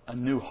of a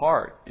new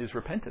heart is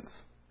repentance.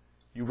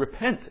 You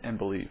repent and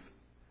believe.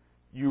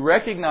 You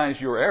recognize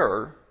your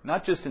error,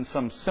 not just in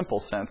some simple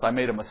sense, I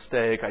made a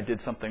mistake, I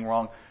did something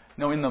wrong.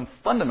 No, in the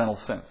fundamental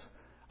sense.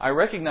 I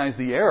recognize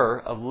the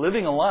error of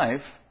living a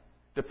life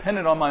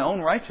dependent on my own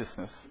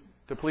righteousness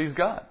to please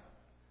God,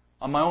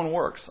 on my own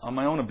works, on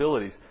my own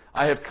abilities.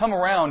 I have come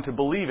around to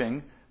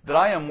believing that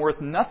I am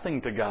worth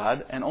nothing to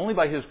God, and only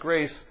by His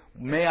grace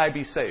may I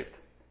be saved.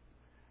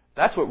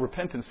 That's what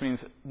repentance means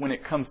when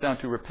it comes down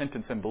to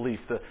repentance and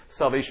belief, the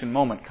salvation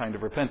moment kind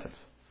of repentance.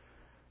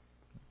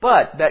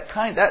 But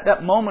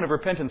that moment of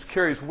repentance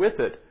carries with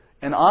it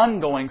an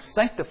ongoing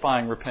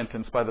sanctifying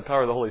repentance by the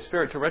power of the Holy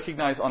Spirit to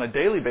recognize on a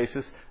daily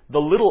basis the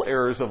little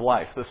errors of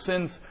life, the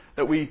sins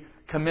that we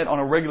commit on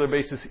a regular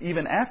basis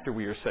even after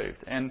we are saved.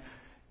 And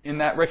in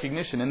that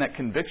recognition, in that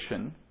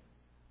conviction,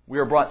 we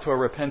are brought to a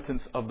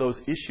repentance of those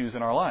issues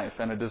in our life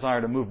and a desire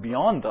to move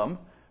beyond them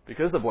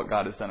because of what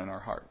God has done in our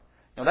heart.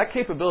 Now, that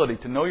capability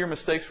to know your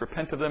mistakes,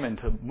 repent of them, and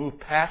to move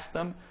past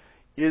them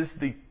is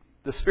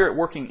the Spirit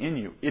working in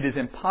you. It is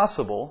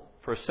impossible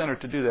for a sinner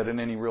to do that in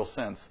any real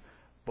sense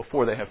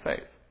before they have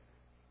faith.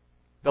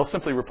 They'll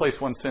simply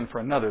replace one sin for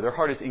another. Their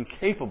heart is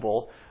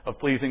incapable of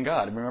pleasing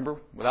God. And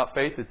remember, without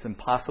faith, it's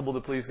impossible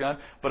to please God.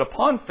 But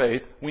upon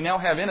faith, we now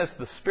have in us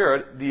the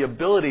Spirit, the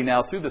ability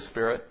now through the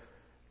Spirit,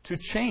 to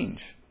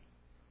change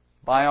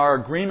by our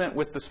agreement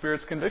with the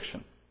Spirit's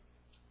conviction.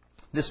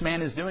 This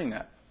man is doing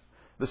that.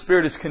 The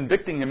Spirit is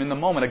convicting him in the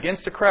moment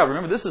against a crowd.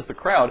 Remember, this is the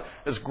crowd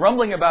that's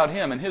grumbling about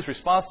him, and his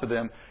response to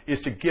them is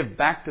to give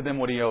back to them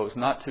what he owes,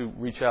 not to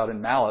reach out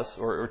in malice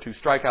or to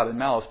strike out in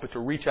malice, but to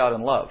reach out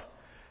in love.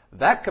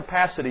 That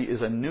capacity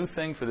is a new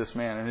thing for this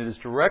man, and it is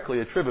directly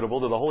attributable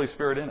to the Holy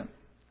Spirit in him.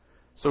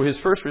 So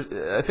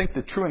I think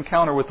the true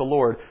encounter with the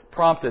Lord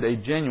prompted a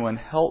genuine,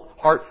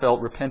 heartfelt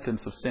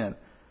repentance of sin.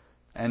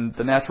 And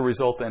the natural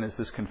result then is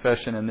this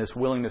confession and this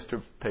willingness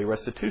to pay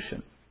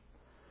restitution.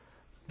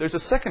 There's a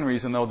second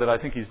reason, though, that I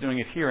think he's doing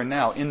it here and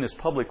now in this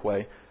public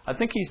way. I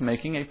think he's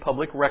making a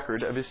public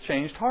record of his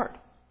changed heart.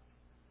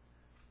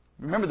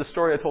 Remember the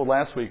story I told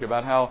last week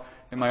about how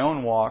in my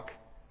own walk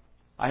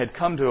I had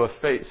come to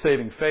a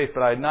saving faith,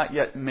 but I had not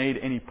yet made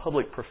any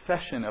public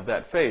profession of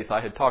that faith.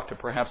 I had talked to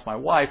perhaps my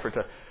wife or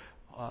to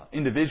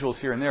individuals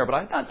here and there, but I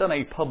had not done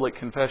a public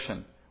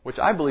confession, which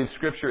I believe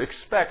Scripture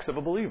expects of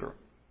a believer.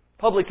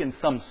 Public in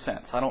some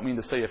sense. I don't mean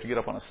to say you have to get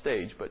up on a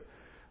stage, but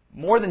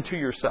more than to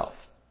yourself.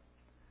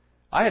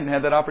 I hadn't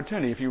had that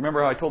opportunity. If you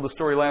remember how I told the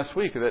story last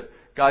week, that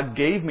God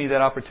gave me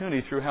that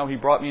opportunity through how He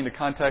brought me into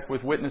contact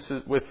with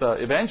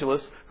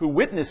evangelists who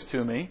witnessed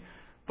to me,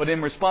 but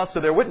in response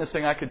to their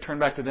witnessing, I could turn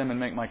back to them and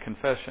make my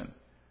confession.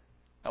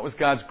 That was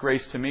God's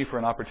grace to me for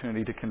an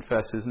opportunity to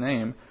confess His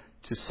name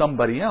to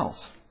somebody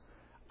else.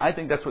 I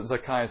think that's what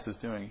Zacchaeus is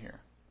doing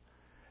here.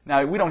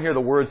 Now, we don't hear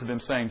the words of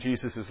him saying,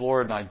 Jesus is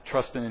Lord, and I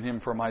trust in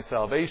Him for my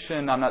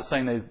salvation. I'm not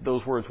saying that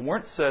those words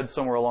weren't said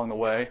somewhere along the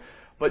way,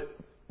 but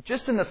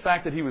just in the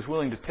fact that he was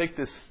willing to take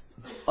this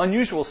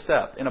unusual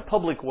step in a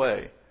public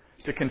way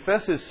to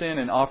confess his sin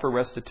and offer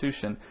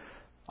restitution,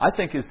 I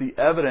think is the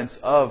evidence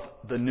of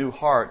the new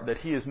heart that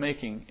he is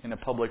making in a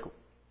public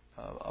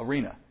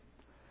arena.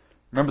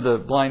 Remember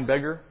the blind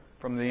beggar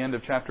from the end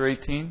of chapter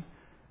 18?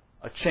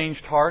 A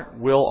changed heart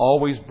will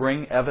always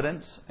bring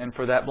evidence, and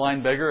for that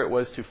blind beggar it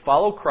was to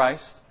follow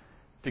Christ,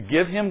 to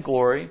give Him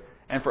glory,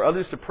 and for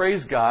others to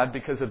praise God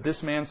because of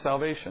this man's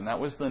salvation. That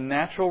was the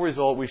natural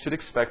result we should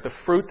expect, the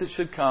fruit that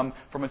should come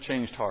from a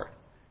changed heart.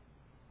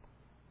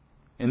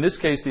 In this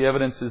case, the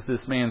evidence is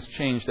this man's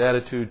changed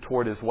attitude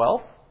toward his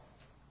wealth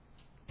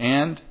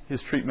and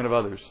his treatment of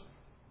others.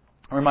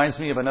 It reminds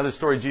me of another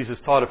story Jesus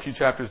taught a few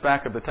chapters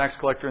back of the tax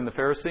collector and the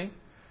Pharisee,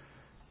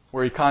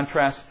 where He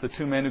contrasts the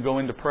 2 men who go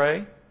in to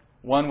pray.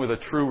 One with a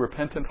true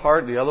repentant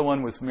heart, the other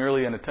one was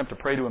merely an attempt to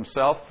pray to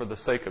himself for the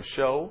sake of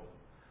show.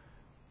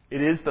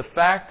 It is the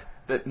fact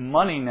that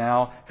money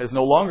now has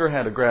no longer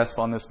had a grasp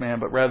on this man,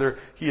 but rather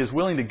he is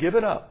willing to give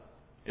it up,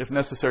 if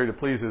necessary, to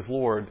please his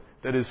Lord,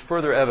 that is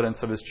further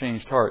evidence of his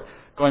changed heart.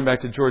 Going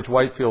back to George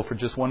Whitefield for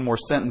just one more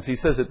sentence, he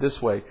says it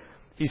this way.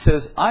 He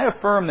says, I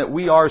affirm that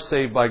we are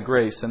saved by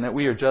grace and that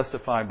we are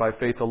justified by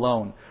faith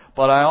alone.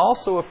 But I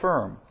also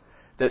affirm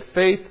that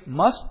faith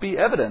must be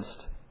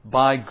evidenced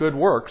by good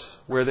works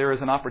where there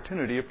is an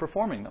opportunity of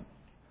performing them.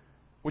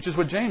 Which is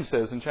what James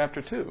says in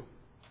chapter 2.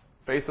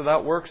 Faith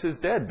without works is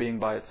dead, being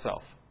by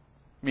itself.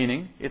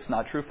 Meaning, it's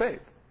not true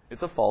faith.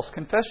 It's a false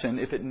confession.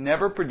 If it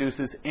never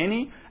produces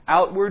any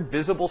outward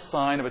visible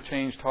sign of a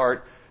changed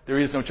heart, there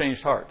is no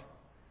changed heart.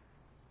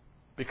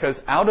 Because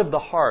out of the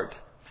heart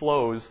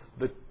flows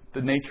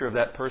the nature of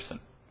that person.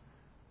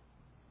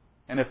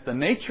 And if the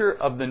nature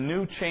of the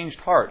new changed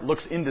heart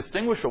looks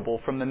indistinguishable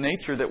from the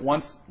nature that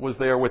once was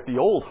there with the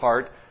old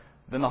heart,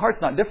 then the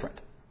heart's not different.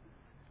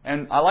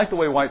 And I like the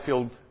way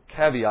Whitefield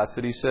caveats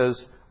it. He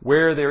says,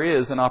 where there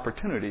is an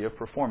opportunity of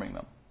performing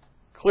them.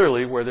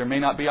 Clearly, where there may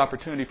not be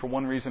opportunity for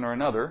one reason or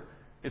another,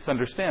 it's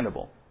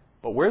understandable.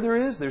 But where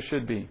there is, there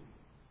should be.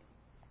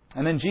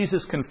 And then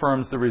Jesus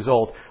confirms the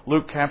result.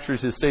 Luke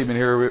captures his statement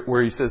here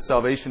where he says,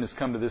 salvation has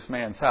come to this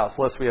man's house.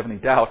 Lest we have any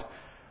doubt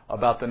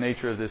about the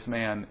nature of this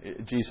man,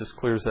 Jesus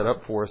clears that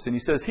up for us. And he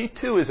says, he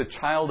too is a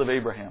child of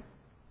Abraham.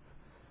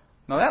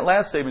 Now that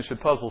last statement should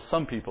puzzle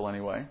some people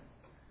anyway.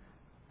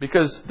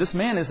 Because this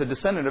man is a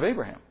descendant of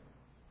Abraham.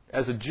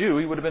 As a Jew,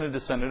 he would have been a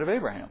descendant of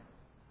Abraham.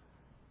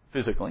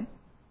 Physically.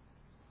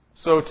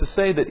 So to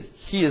say that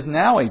he is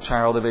now a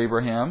child of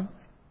Abraham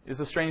is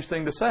a strange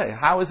thing to say.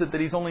 How is it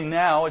that he's only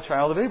now a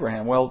child of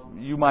Abraham? Well,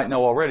 you might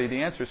know already.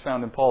 The answer is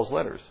found in Paul's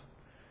letters.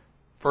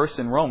 First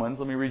in Romans.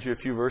 Let me read you a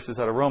few verses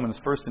out of Romans.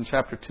 First in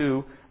chapter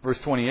 2, verse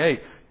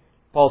 28.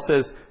 Paul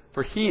says,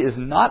 for he is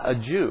not a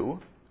Jew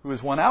who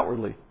is one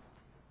outwardly,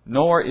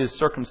 nor is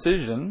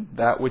circumcision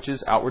that which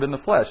is outward in the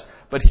flesh.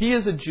 But he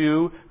is a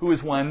Jew who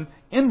is one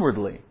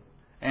inwardly.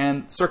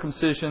 And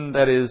circumcision,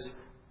 that is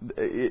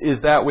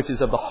that which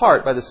is of the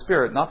heart by the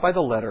Spirit, not by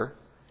the letter.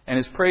 And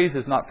his praise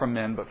is not from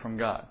men, but from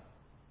God.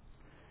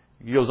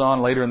 He goes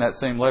on later in that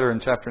same letter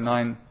in chapter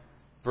 9,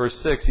 verse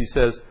 6. He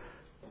says,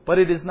 but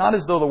it is not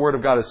as though the word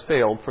of God has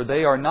failed, for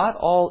they are not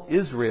all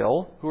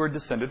Israel who are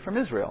descended from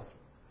Israel.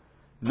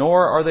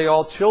 Nor are they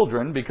all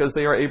children, because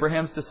they are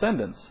Abraham's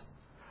descendants.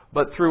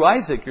 But through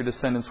Isaac your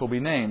descendants will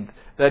be named.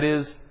 That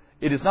is,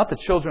 it is not the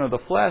children of the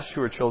flesh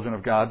who are children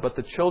of God, but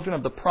the children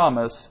of the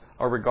promise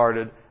are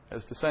regarded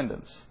as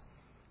descendants.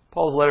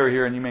 Paul's letter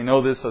here, and you may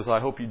know this as I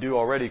hope you do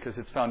already because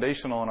it's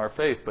foundational in our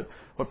faith, but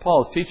what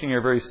Paul is teaching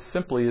here very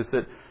simply is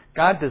that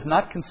God does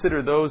not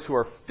consider those who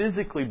are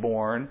physically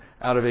born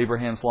out of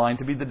Abraham's line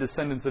to be the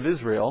descendants of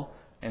Israel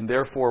and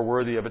therefore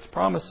worthy of its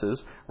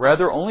promises.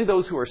 Rather, only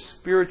those who are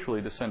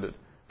spiritually descended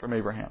from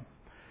Abraham.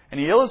 And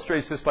he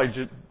illustrates this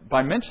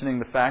by mentioning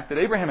the fact that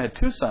Abraham had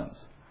two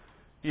sons.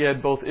 He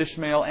had both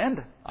Ishmael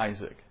and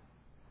Isaac.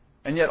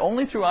 And yet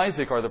only through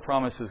Isaac are the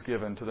promises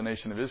given to the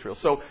nation of Israel.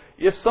 So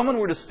if someone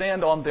were to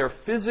stand on their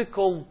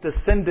physical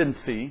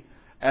descendancy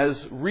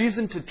as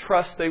reason to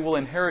trust they will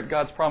inherit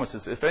God's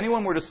promises, if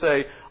anyone were to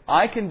say,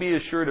 I can be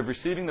assured of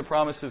receiving the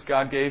promises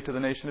God gave to the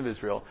nation of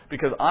Israel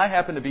because I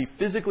happen to be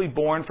physically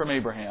born from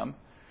Abraham,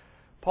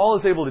 Paul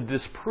is able to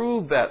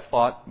disprove that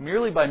thought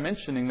merely by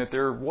mentioning that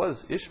there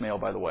was Ishmael,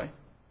 by the way.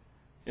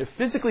 If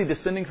physically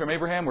descending from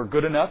Abraham were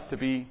good enough to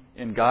be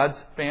in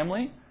God's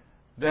family,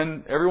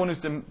 then everyone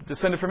who's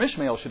descended from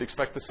Ishmael should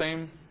expect the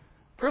same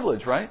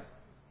privilege, right?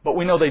 But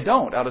we know they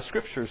don't out of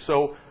Scripture.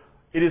 So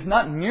it is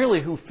not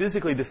merely who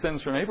physically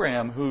descends from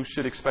Abraham who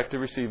should expect to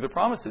receive the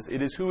promises.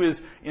 It is who is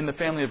in the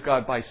family of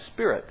God by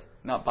spirit,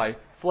 not by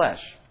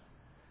flesh.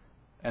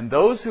 And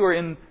those who are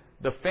in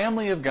the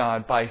family of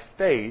God by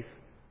faith,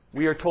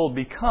 we are told,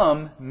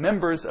 become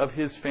members of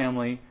His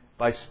family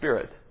by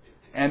spirit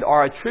and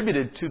are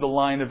attributed to the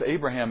line of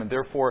Abraham, and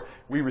therefore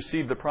we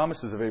receive the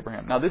promises of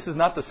Abraham. Now, this is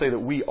not to say that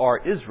we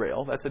are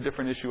Israel. That's a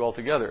different issue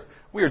altogether.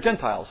 We are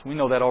Gentiles. We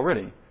know that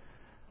already.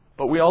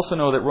 But we also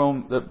know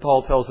that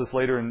Paul tells us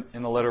later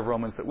in the letter of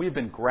Romans that we've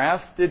been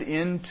grafted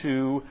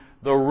into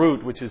the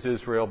root, which is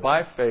Israel,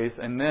 by faith,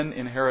 and then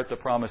inherit the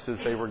promises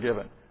they were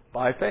given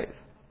by faith.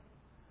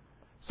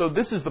 So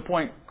this is the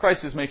point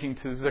Christ is making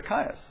to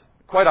Zacchaeus.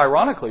 Quite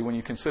ironically, when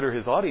you consider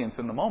his audience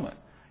in the moment.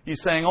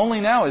 He's saying,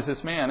 only now is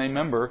this man a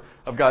member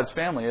of God's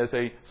family as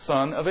a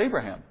son of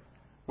Abraham,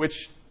 which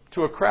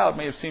to a crowd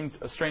may have seemed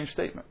a strange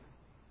statement,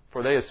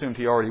 for they assumed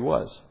he already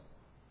was.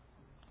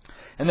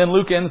 And then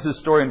Luke ends this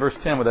story in verse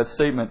 10 with that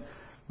statement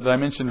that I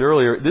mentioned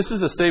earlier. This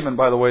is a statement,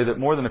 by the way, that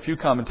more than a few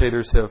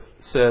commentators have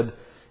said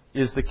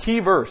is the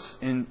key verse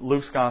in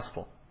Luke's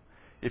Gospel.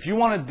 If you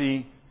wanted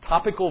the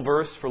topical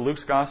verse for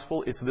Luke's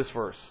Gospel, it's this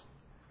verse.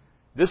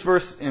 This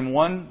verse in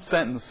one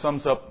sentence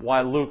sums up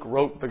why Luke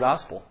wrote the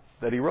Gospel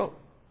that he wrote.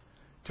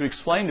 To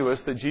explain to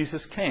us that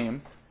Jesus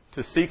came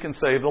to seek and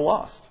save the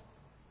lost.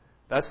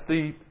 That's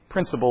the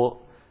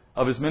principle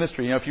of his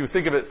ministry. You know, if you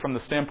think of it from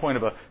the standpoint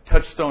of a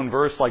touchstone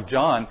verse like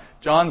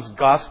John's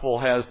Gospel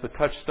has the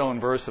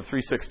touchstone verse of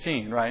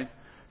 3:16, right?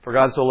 For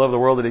God so loved the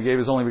world that He gave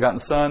His only begotten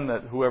Son,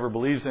 that whoever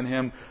believes in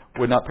Him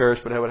would not perish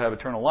but would have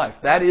eternal life.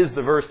 That is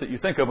the verse that you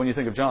think of when you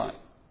think of John.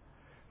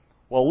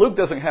 Well, Luke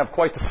doesn't have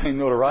quite the same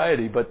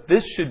notoriety, but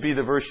this should be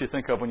the verse you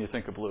think of when you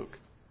think of Luke.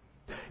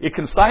 It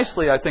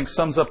concisely, I think,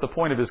 sums up the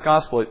point of his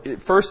gospel.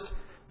 First,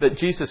 that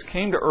Jesus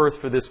came to earth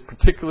for this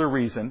particular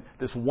reason,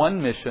 this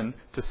one mission,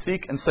 to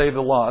seek and save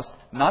the lost,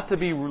 not to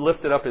be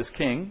lifted up as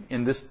king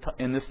in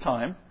this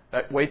time.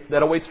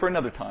 That awaits for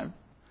another time.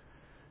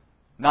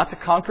 Not to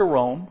conquer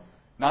Rome,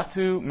 not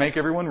to make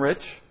everyone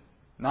rich,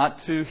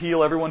 not to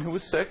heal everyone who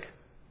was sick,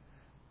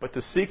 but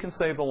to seek and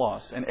save the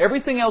lost. And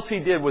everything else He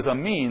did was a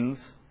means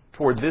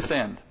toward this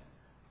end.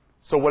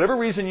 So whatever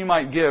reason you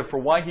might give for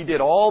why He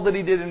did all that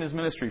He did in His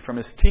ministry, from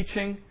His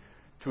teaching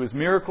to His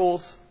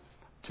miracles,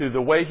 to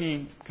the way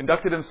He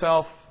conducted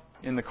Himself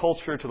in the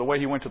culture, to the way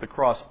He went to the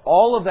cross,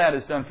 all of that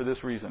is done for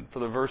this reason, for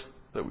the verse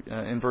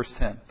in verse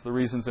 10, for the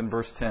reasons in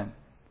verse 10.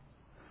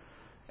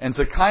 And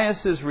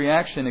Zacchaeus'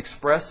 reaction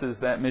expresses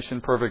that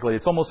mission perfectly.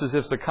 It's almost as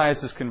if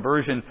Zacchaeus'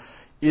 conversion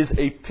is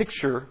a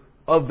picture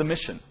of the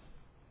mission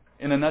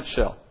in a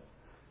nutshell.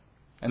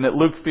 And that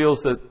Luke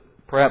feels that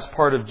perhaps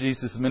part of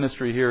Jesus'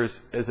 ministry here,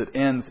 as it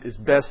ends, is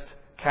best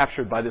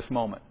captured by this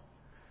moment.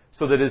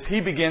 So that as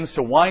he begins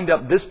to wind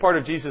up this part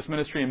of Jesus'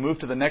 ministry and move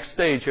to the next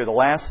stage here, the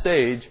last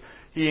stage,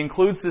 he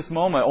includes this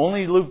moment,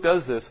 only Luke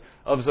does this,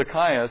 of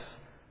Zacchaeus,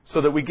 so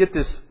that we get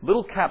this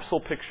little capsule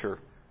picture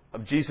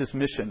of Jesus'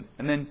 mission.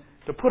 And then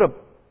to put a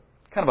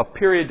kind of a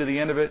period to the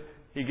end of it,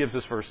 he gives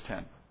us verse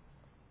 10.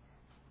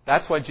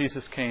 That's why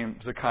Jesus came.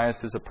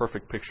 Zacchaeus is a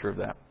perfect picture of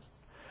that.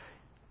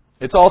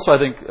 It's also, I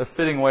think, a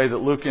fitting way that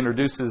Luke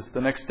introduces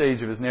the next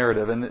stage of his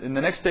narrative. And in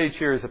the next stage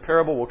here is a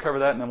parable. We'll cover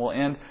that and then we'll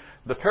end.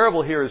 The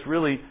parable here is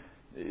really,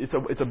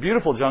 it's a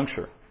beautiful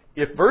juncture.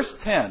 If verse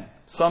 10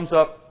 sums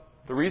up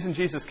the reason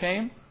Jesus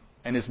came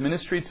and His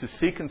ministry to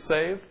seek and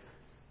save,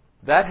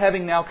 that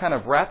having now kind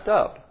of wrapped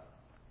up,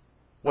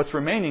 what's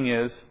remaining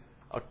is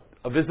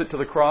a visit to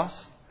the cross.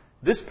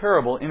 This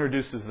parable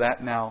introduces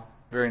that now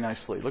very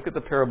nicely. Look at the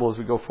parable as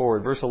we go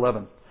forward. Verse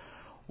 11.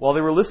 While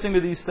they were listening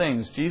to these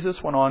things,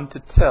 Jesus went on to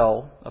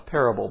tell a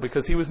parable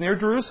because He was near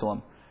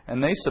Jerusalem,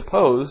 and they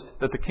supposed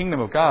that the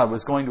kingdom of God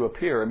was going to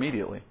appear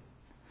immediately.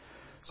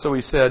 So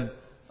He said,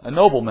 a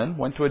nobleman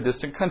went to a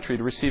distant country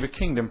to receive a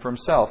kingdom for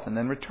himself and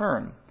then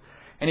return.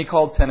 And he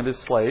called 10 of his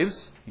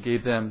slaves, he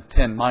gave them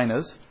 10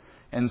 minas,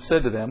 and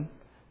said to them,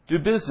 do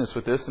business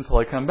with this until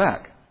I come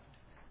back.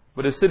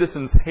 But his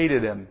citizens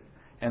hated him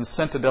and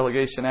sent a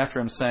delegation after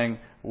him saying,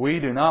 we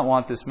do not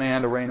want this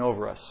man to reign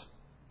over us.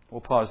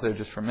 We'll pause there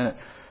just for a minute.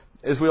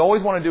 As we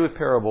always want to do with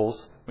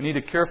parables, we need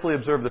to carefully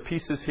observe the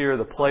pieces here,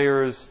 the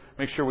players,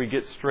 make sure we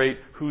get straight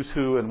who's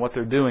who and what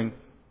they're doing.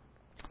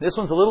 This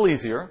one's a little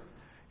easier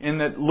in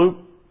that Luke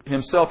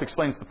himself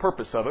explains the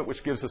purpose of it,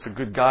 which gives us a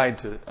good guide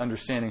to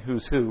understanding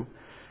who's who.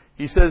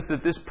 He says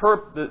that this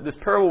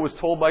parable was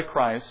told by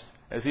Christ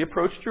as He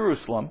approached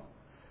Jerusalem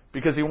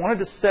because He wanted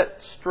to set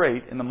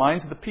straight in the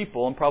minds of the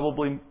people, and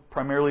probably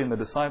primarily in the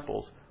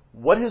disciples,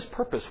 what His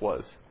purpose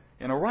was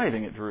in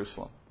arriving at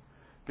Jerusalem.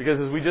 Because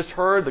as we just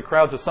heard, the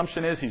crowd's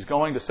assumption is He's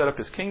going to set up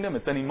His kingdom.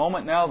 It's any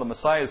moment now. The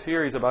Messiah is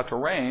here. He's about to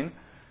reign.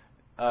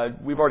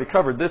 We've already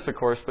covered this, of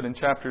course, but in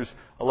chapters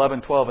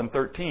 11, 12, and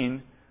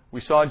 13,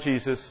 we saw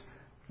Jesus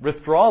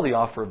withdraw the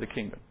offer of the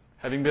kingdom.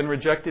 Having been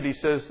rejected, He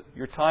says,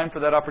 your time for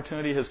that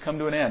opportunity has come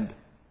to an end.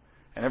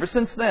 And ever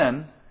since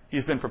then,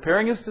 He's been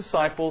preparing His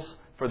disciples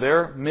for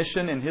their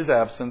mission in His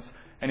absence,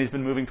 and He's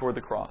been moving toward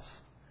the cross.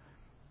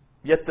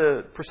 Yet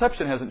the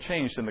perception hasn't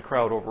changed in the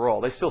crowd overall.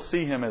 They still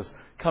see Him as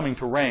coming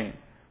to reign.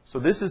 So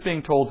this is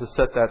being told to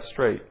set that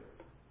straight.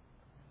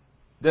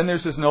 Then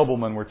there's this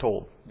nobleman, we're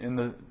told, in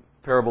the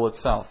parable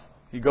itself.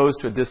 He goes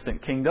to a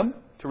distant kingdom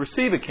to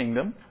receive a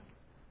kingdom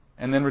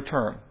and then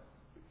return.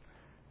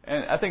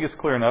 And I think it's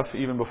clear enough,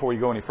 even before we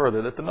go any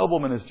further, that the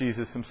nobleman is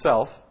Jesus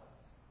Himself.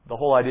 The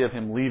whole idea of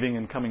Him leaving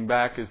and coming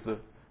back is the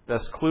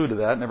best clue to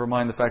that. Never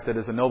mind the fact that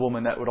as a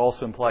nobleman, that would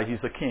also imply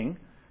He's the king.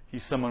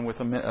 He's someone with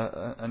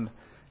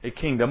a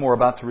kingdom, or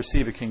about to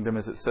receive a kingdom,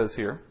 as it says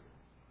here.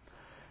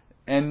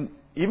 And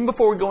even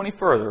before we go any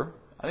further,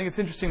 I think it's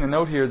interesting to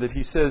note here that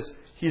He says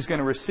He's going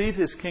to receive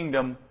His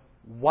kingdom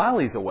while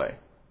He's away.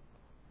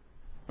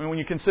 I mean, when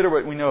you consider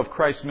what we know of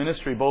Christ's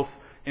ministry, both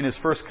in His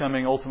first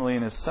coming, ultimately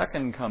in His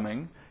second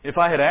coming, if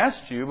I had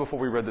asked you before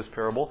we read this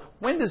parable,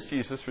 when does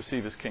Jesus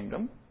receive His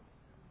kingdom?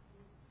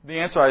 The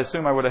answer I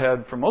assume I would have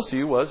had from most of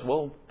you was,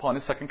 well, upon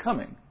His second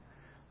coming.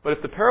 But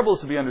if the parable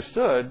is to be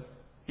understood,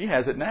 He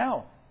has it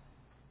now.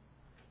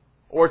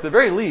 Or at the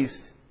very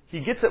least,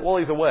 He gets it while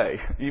He's away,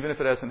 even if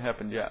it hasn't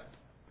happened yet.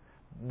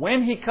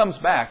 When He comes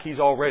back, He's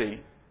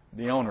already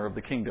the owner of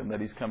the kingdom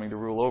that He's coming to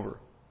rule over.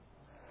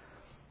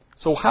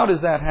 So how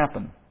does that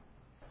happen?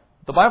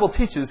 The Bible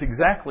teaches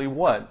exactly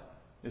what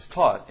is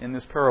taught in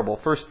this parable.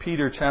 1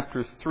 Peter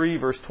chapter 3,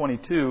 verse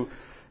 22,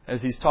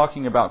 as he's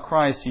talking about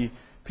Christ,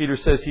 Peter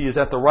says He is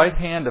at the right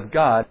hand of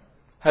God,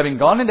 having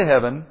gone into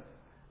heaven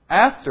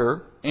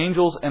after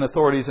angels and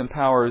authorities and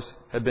powers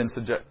have been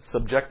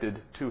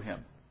subjected to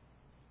Him.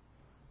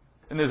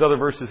 and there's other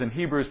verses in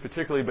Hebrews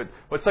particularly, but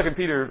what 2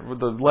 Peter,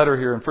 the letter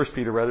here in 1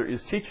 Peter rather,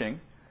 is teaching,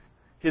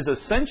 His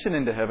ascension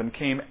into heaven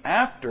came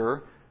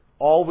after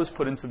all was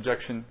put in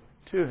subjection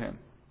to Him.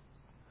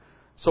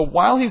 So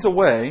while He's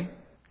away,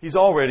 He's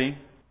already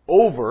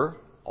over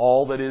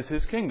all that is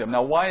His kingdom.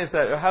 Now why is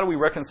that? How do we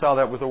reconcile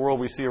that with the world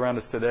we see around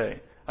us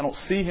today? I don't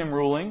see Him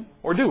ruling,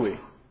 or do we?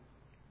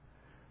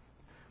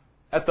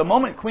 At the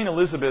moment Queen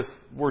Elizabeth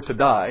were to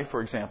die,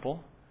 for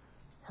example,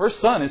 her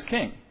son is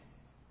king.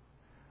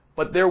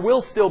 But there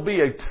will still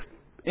be an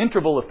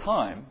interval of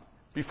time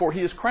before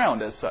he is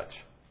crowned as such.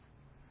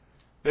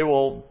 They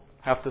will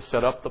have to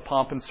set up the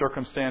pomp and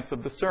circumstance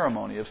of the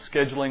ceremony, of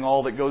scheduling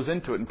all that goes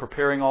into it and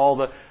preparing all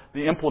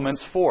the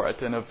implements for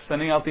it, and of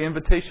sending out the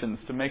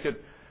invitations to make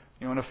it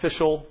an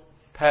official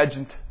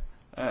pageant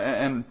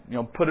and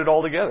put it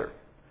all together.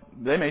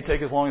 They may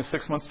take as long as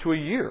 6 months to a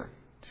year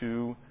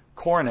to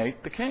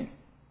coronate the king.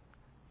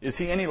 Is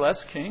he any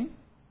less king?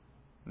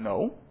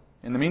 No.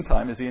 In the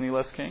meantime, is he any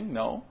less king?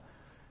 No.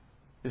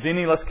 Is he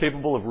any less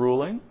capable of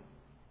ruling?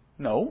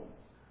 No.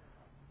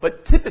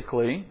 But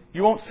typically,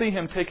 you won't see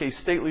him take a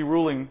stately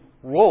ruling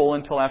role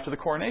until after the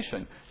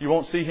coronation. You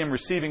won't see him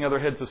receiving other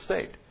heads of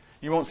state.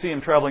 You won't see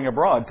him traveling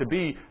abroad to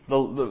be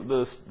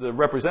the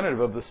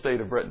representative of the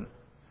state of Britain.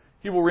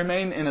 He will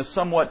remain in a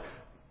somewhat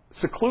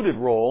secluded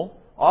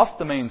role off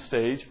the main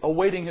stage,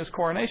 awaiting his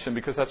coronation,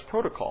 because that's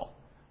protocol.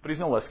 But he's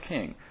no less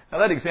king. Now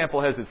that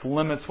example has its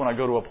limits when I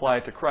go to apply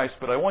it to Christ,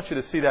 but I want you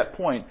to see that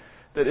point,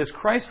 that as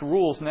Christ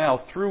rules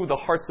now through the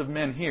hearts of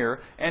men here,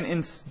 and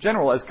in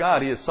general as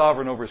God, He is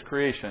sovereign over His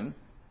creation,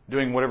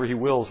 doing whatever He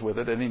wills with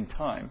it at any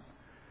time.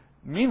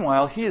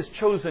 Meanwhile, He has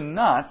chosen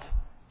not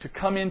to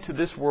come into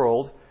this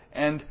world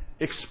and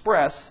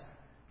express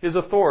His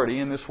authority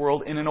in this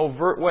world in an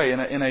overt way,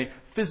 in a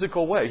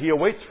physical way. He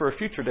awaits for a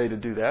future day to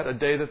do that, a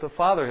day that the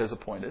Father has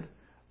appointed,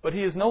 but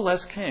He is no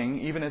less king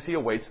even as He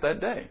awaits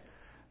that day.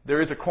 There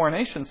is a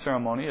coronation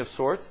ceremony of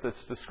sorts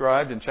that's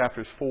described in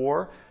chapters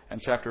 4 and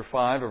chapter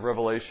 5 of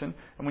Revelation.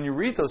 And when you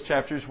read those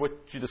chapters, what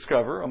you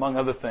discover, among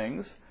other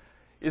things,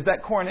 is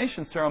that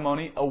coronation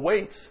ceremony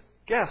awaits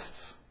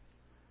guests.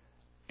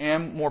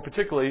 And more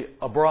particularly,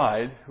 a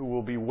bride who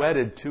will be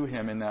wedded to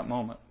Him in that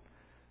moment.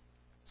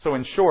 So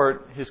in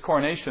short, His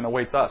coronation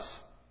awaits us.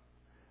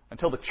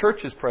 Until the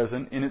church is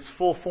present in its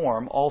full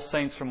form, all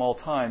saints from all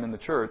time in the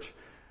church,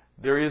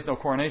 there is no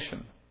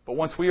coronation. But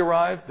once we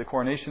arrive, the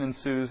coronation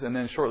ensues, and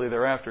then shortly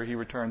thereafter He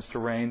returns to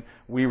reign,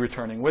 we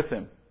returning with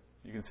Him.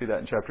 You can see that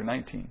in chapter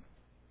 19.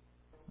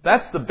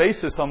 That's the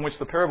basis on which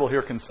the parable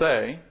here can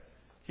say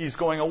He's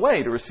going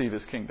away to receive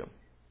His kingdom.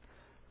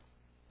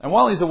 And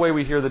while He's away,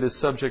 we hear that His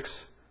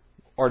subjects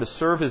are to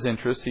serve His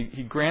interests.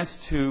 He grants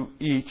to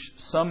each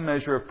some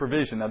measure of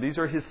provision. Now these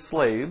are His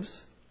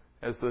slaves,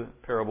 as the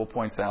parable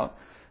points out.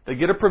 They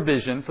get a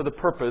provision for the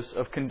purpose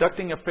of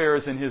conducting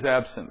affairs in His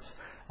absence.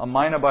 A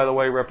mina, by the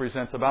way,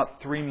 represents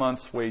about 3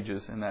 months'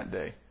 wages in that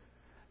day.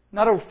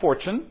 Not a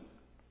fortune,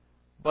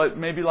 but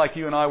maybe like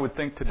you and I would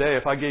think today,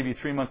 if I gave you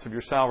 3 months of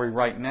your salary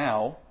right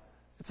now,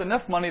 it's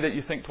enough money that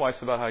you think twice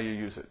about how you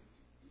use it.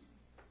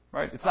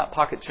 Right? It's not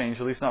pocket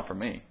change, at least not for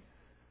me.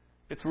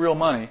 It's real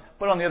money.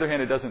 But on the other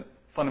hand, it doesn't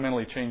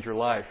fundamentally change your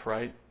life,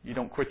 right? You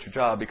don't quit your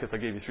job because I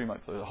gave you 3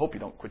 months. I hope you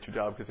don't quit your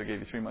job because I gave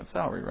you 3 months'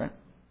 salary, right?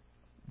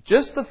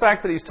 Just the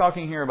fact that He's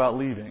talking here about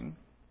leaving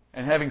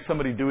and having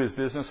somebody do His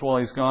business while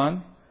He's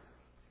gone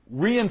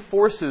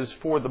reinforces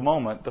for the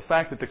moment the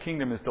fact that the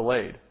kingdom is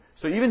delayed.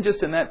 So even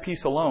just in that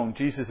piece alone,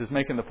 Jesus is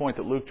making the point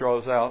that Luke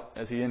draws out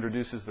as he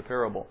introduces the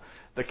parable.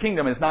 The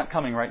kingdom is not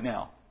coming right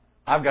now.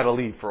 I've got to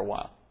leave for a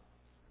while.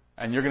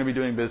 And you're going to be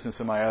doing business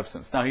in my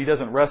absence. Now, He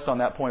doesn't rest on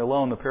that point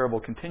alone. The parable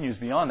continues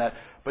beyond that.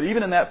 But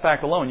even in that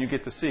fact alone, you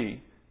get to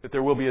see that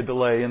there will be a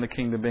delay in the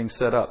kingdom being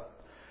set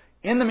up.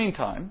 In the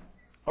meantime,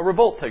 a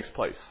revolt takes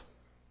place.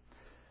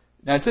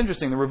 Now, it's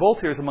interesting. The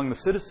revolt here is among the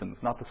citizens,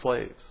 not the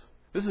slaves.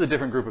 This is a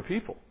different group of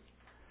people.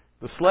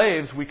 The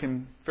slaves, we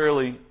can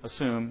fairly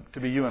assume to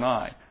be you and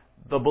I.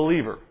 The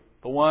believer,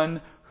 the one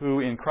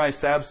who in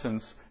Christ's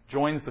absence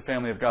joins the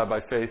family of God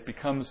by faith,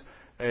 becomes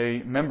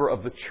a member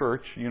of the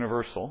church,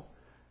 universal.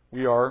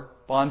 We are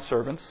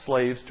bondservants,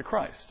 slaves to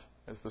Christ,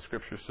 as the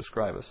Scriptures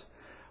describe us.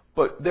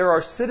 But there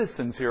are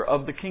citizens here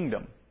of the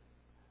kingdom.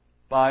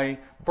 By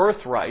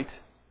birthright,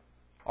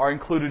 are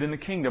included in the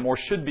kingdom, or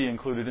should be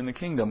included in the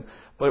kingdom.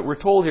 But we're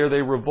told here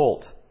they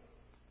revolt.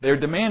 They're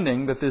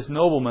demanding that this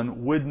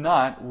nobleman would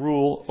not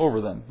rule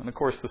over them. And of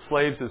course, the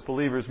slaves as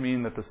believers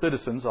mean that the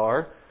citizens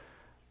are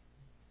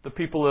the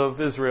people of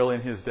Israel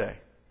in His day.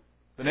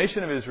 The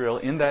nation of Israel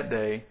in that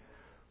day,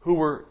 who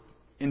were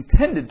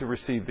intended to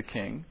receive the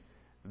king,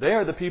 they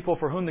are the people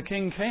for whom the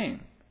king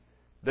came.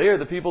 They are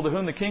the people to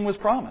whom the king was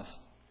promised.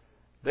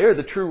 They are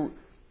the true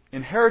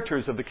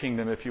inheritors of the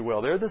kingdom, if you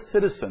will. They're the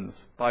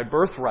citizens by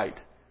birthright.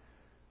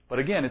 But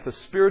again, it's a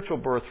spiritual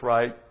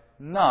birthright,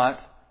 not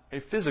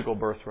a physical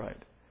birthright.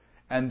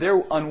 And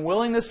their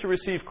unwillingness to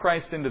receive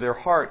Christ into their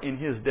heart in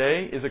His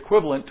day is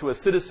equivalent to a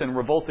citizen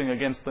revolting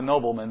against the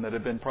nobleman that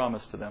had been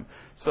promised to them.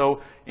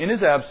 So, in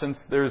His absence,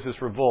 there is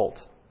this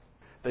revolt.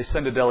 They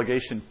send a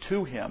delegation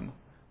to Him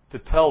to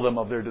tell them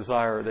of their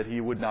desire that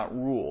he would not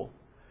rule.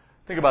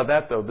 Think about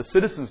that, though. The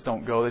citizens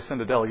don't go. They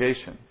send a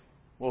delegation.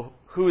 Well,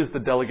 who is the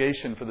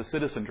delegation for the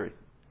citizenry?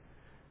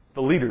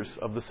 The leaders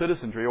of the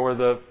citizenry, or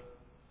the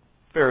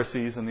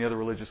Pharisees and the other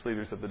religious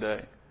leaders of the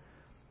day.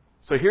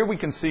 So here we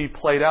can see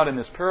played out in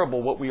this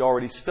parable what we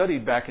already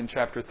studied back in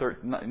chapter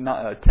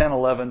 10,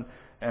 11,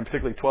 and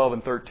particularly 12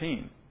 and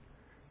 13.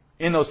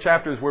 In those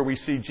chapters where we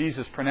see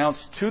Jesus pronounce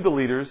to the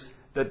leaders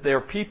that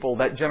their people,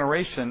 that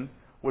generation,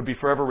 would be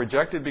forever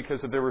rejected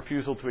because of their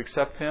refusal to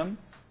accept Him.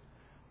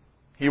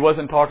 He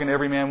wasn't talking to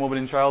every man, woman,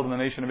 and child in the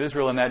nation of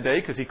Israel in that day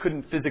because He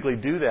couldn't physically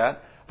do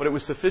that, but it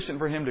was sufficient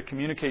for Him to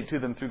communicate to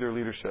them through their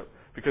leadership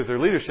because their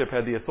leadership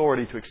had the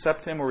authority to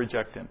accept Him or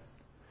reject Him,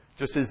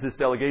 just as this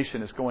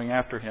delegation is going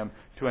after Him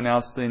to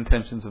announce the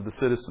intentions of the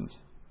citizens.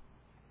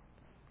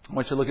 I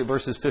want you to look at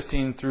verses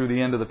 15 through the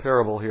end of the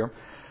parable here.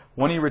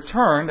 When He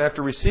returned,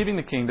 after receiving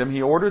the kingdom,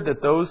 He ordered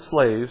that those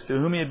slaves to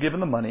whom He had given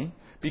the money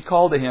be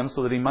called to Him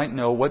so that He might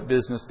know what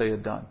business they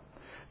had done.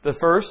 The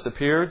first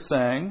appeared,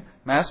 saying,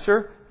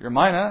 Master, your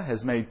mina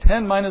has made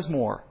 10 minas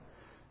more.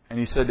 And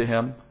He said to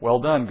him, Well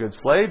done, good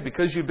slave,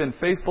 because you've been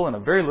faithful in a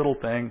very little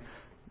thing,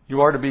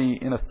 you are to be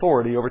in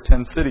authority over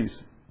 10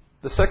 cities.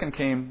 The second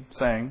came,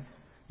 saying,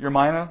 Your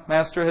mina,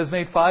 Master, has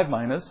made 5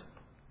 minas.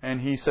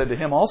 And He said to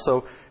him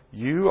also,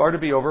 You are to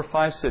be over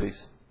 5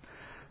 cities.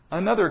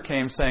 Another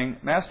came, saying,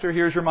 Master,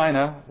 here's your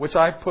mina, which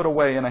I put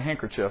away in a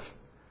handkerchief,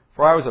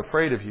 for I was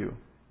afraid of you,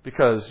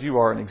 because you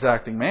are an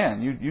exacting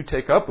man. You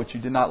take up what you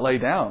did not lay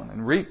down,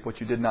 and reap what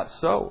you did not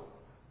sow.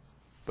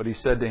 But He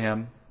said to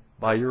him,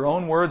 By your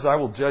own words I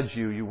will judge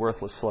you, you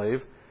worthless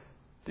slave.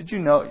 Did you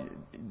know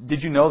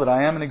that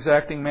I am an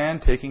exacting man,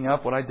 taking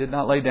up what I did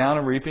not lay down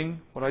and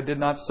reaping what I did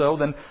not sow?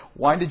 Then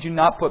why did you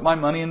not put my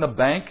money in the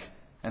bank?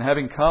 And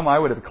having come, I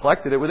would have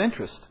collected it with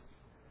interest.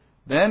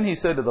 Then He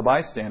said to the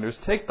bystanders,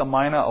 Take the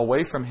mina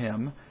away from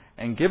him,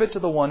 and give it to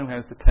the one who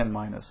has the 10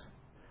 minas.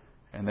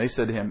 And they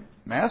said to him,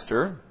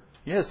 Master,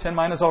 he has 10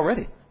 minas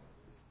already.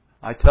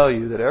 I tell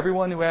you that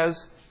everyone who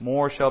has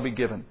more shall be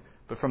given,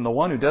 but from the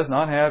one who does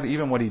not have,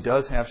 even what he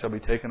does have shall be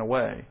taken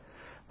away.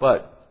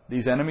 But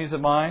these enemies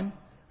of mine,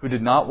 who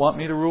did not want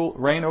me to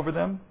reign over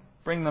them,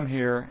 bring them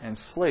here and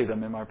slay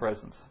them in my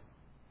presence.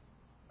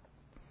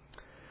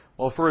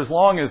 Well, for as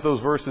long as those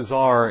verses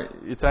are,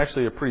 it's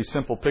actually a pretty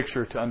simple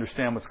picture to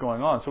understand what's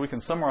going on. So we can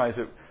summarize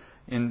it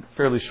in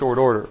fairly short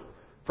order.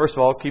 First of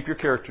all, keep your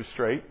character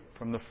straight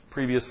from the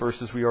previous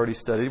verses we already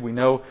studied. We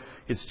know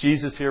it's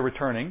Jesus here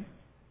returning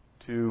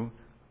to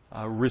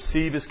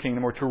receive His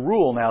kingdom, or to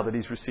rule now that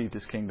He's received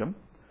His kingdom.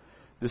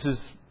 This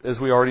is, as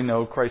we already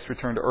know, Christ's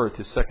return to earth,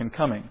 His second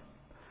coming.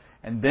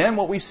 And then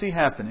what we see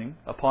happening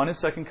upon His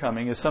second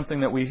coming is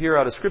something that we hear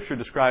out of Scripture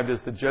described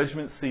as the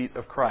judgment seat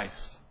of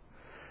Christ.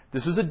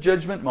 This is a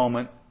judgment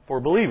moment for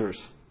believers,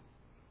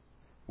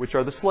 which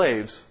are the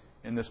slaves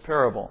in this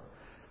parable.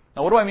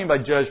 Now, what do I mean by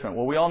judgment?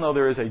 Well, we all know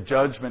there is a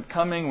judgment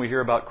coming. We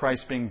hear about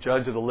Christ being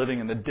judge of the living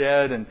and the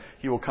dead, and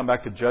He will come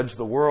back to judge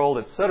the world,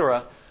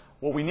 etc.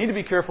 What we need to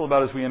be careful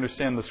about as we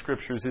understand the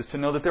Scriptures is to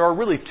know that there are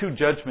really 2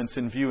 judgments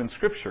in view in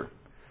Scripture.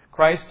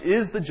 Christ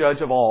is the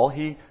judge of all.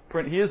 He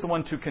is the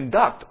one to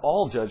conduct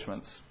all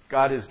judgments.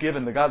 God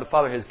the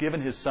Father has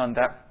given His Son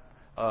that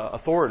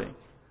authority.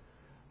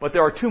 But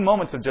there are 2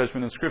 moments of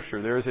judgment in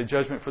Scripture. There is a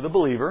judgment for the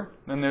believer,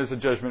 then there's a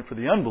judgment for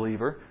the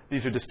unbeliever.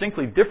 These are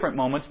distinctly different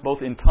moments,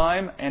 both in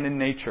time and in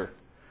nature.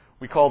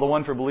 We call the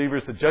one for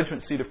believers the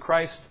judgment seat of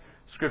Christ.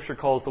 Scripture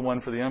calls the one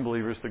for the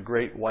unbelievers the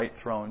great white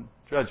throne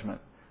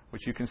judgment,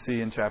 which you can see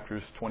in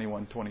chapters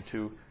 21,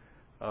 22,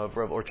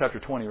 or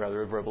chapter 20,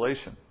 rather, of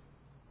Revelation.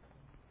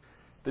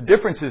 The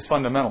difference is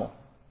fundamental.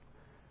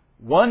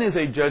 One is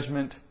a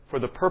judgment for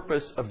the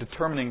purpose of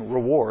determining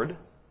reward.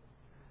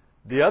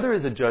 The other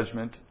is a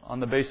judgment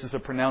on the basis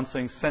of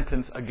pronouncing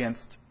sentence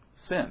against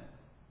sin,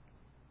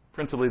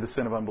 principally the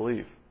sin of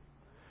unbelief.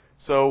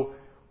 So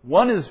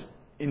one is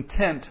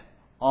intent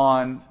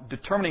on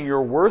determining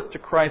your worth to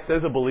Christ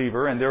as a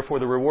believer, and therefore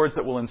the rewards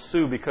that will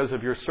ensue because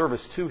of your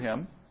service to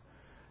Him.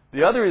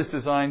 The other is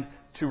designed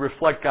to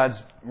reflect God's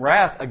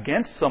wrath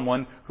against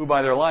someone who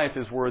by their life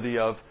is worthy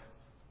of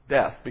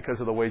death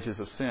because of the wages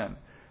of sin.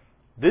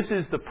 This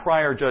is the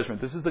prior judgment.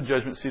 This is the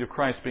judgment seat of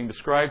Christ being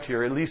described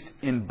here, at least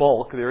in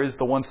bulk. There is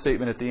the one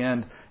statement at the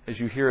end as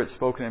you hear it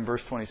spoken in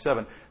verse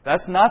 27.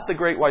 That's not the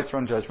great white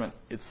throne judgment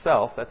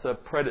itself. That's a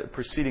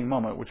preceding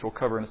moment, which we'll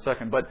cover in a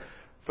second. But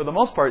for the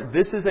most part,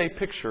 this is a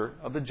picture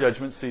of the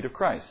judgment seat of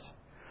Christ.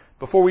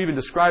 Before we even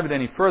describe it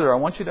any further, I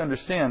want you to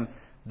understand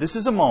this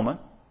is a moment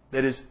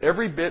that is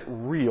every bit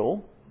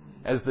real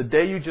as the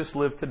day you just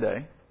lived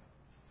today.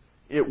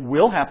 It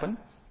will happen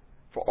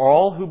for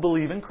all who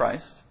believe in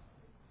Christ.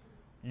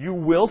 You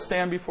will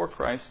stand before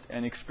Christ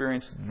and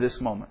experience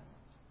this moment.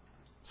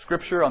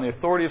 Scripture, on the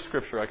authority of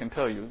Scripture, I can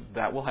tell you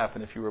that will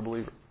happen if you are a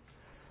believer.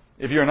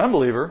 If you're an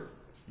unbeliever,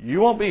 you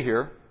won't be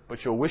here,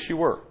 but you'll wish you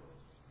were.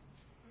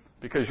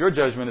 Because your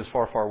judgment is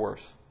far, far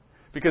worse.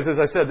 Because, as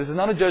I said, this is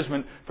not a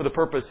judgment for the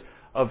purpose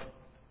of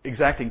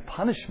exacting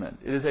punishment.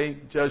 It is a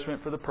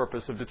judgment for the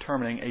purpose of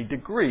determining a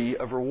degree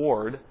of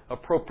reward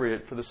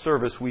appropriate for the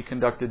service we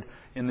conducted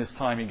in this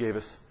time He gave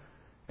us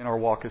in our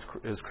walk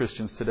as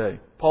Christians today.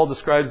 Paul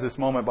describes this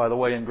moment, by the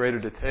way, in greater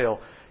detail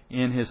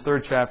in his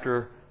 3rd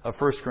chapter of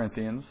 1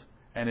 Corinthians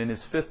and in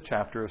his 5th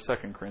chapter of 2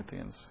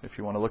 Corinthians, if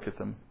you want to look at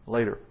them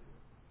later.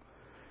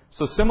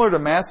 So similar to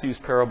Matthew's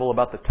parable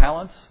about the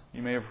talents,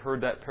 you may have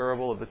heard that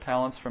parable of the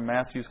talents from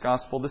Matthew's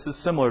Gospel. This is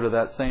similar to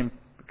that same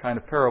kind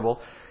of parable.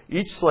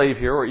 Each slave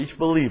here, or each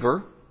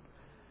believer,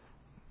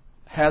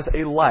 has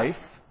a life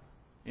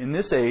in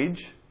this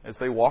age, as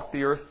they walk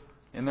the earth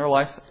in their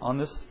life on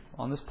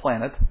this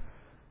planet,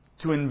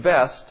 to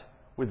invest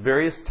with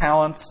various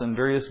talents and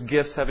various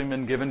gifts having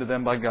been given to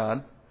them by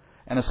God,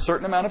 and a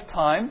certain amount of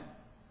time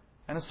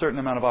and a certain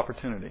amount of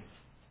opportunity.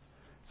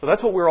 So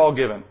that's what we're all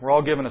given. We're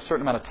all given a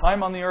certain amount of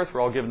time on the earth.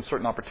 We're all given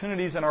certain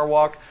opportunities in our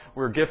walk.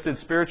 We're gifted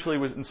spiritually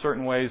in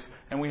certain ways,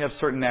 and we have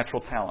certain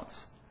natural talents.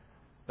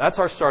 That's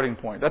our starting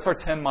point. That's our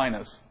 10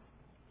 minas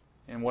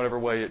in whatever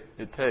way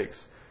it takes.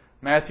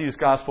 Matthew's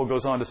Gospel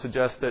goes on to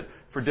suggest that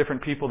for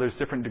different people there's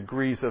different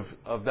degrees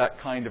of that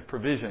kind of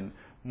provision.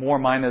 More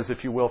minas,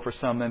 if you will, for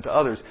some than to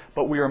others.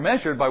 But we are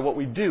measured by what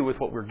we do with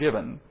what we're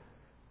given,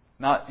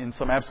 not in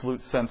some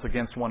absolute sense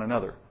against one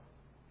another.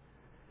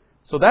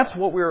 So that's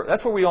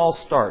where we all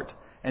start.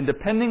 And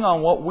depending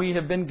on what we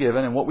have been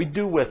given and what we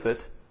do with it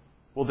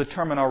will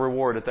determine our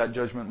reward at that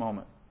judgment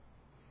moment.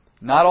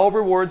 Not all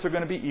rewards are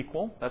going to be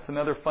equal. That's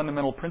another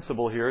fundamental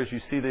principle here as you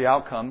see the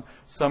outcome,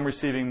 some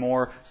receiving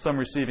more, some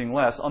receiving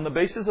less, on the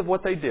basis of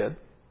what they did.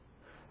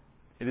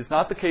 It is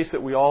not the case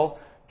that we all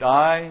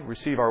die,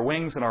 receive our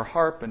wings and our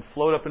harp, and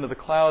float up into the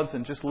clouds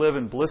and just live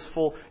in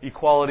blissful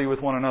equality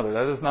with one another.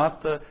 That is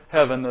not the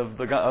heaven of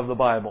the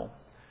Bible.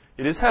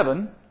 It is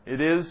heaven. It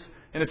is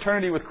an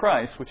eternity with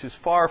Christ, which is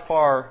far,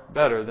 far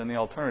better than the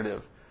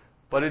alternative.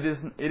 But it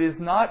is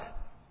not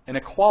an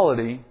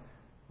equality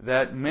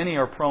that many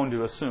are prone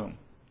to assume.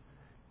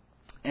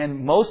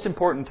 And most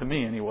important to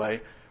me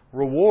anyway,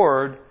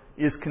 reward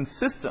is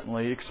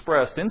consistently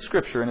expressed in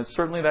Scripture, and it's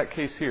certainly that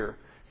case here,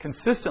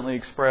 consistently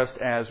expressed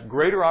as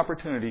greater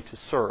opportunity to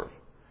serve.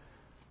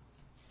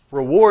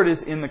 Reward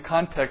is in the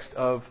context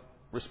of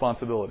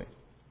responsibility.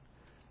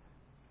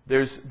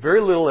 There's very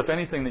little, if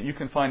anything, that you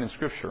can find in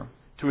Scripture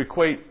to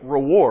equate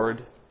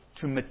reward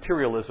to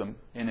materialism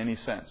in any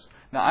sense.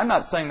 Now, I'm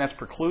not saying that's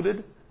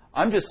precluded.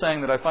 I'm just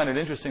saying that I find it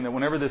interesting that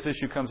whenever this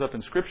issue comes up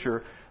in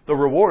Scripture, the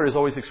reward is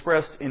always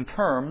expressed in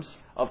terms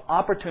of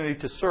opportunity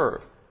to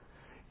serve,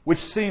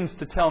 which seems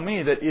to tell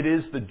me that it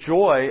is the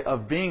joy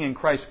of being in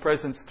Christ's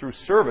presence through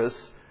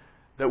service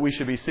that we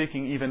should be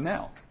seeking even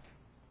now.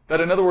 That,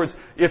 in other words,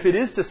 if it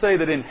is to say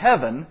that in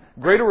heaven,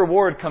 greater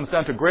reward comes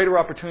down to greater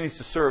opportunities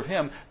to serve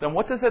Him, then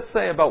what does that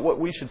say about what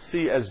we should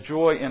see as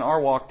joy in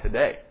our walk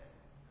today?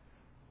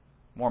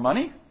 More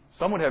money?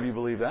 Some would have you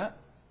believe that.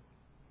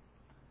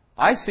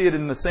 I see it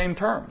in the same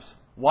terms.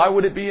 Why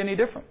would it be any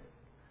different?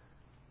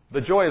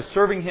 The joy of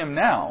serving Him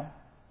now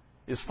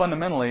is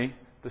fundamentally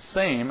the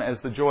same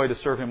as the joy to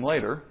serve Him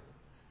later.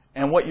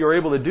 And what you're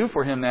able to do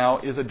for Him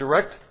now is a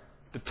direct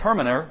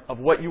determiner of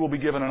what you will be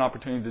given an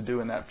opportunity to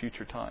do in that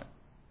future time.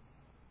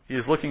 He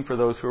is looking for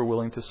those who are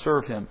willing to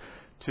serve Him,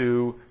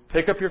 to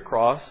take up your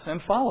cross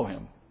and follow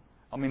Him.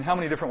 I mean, how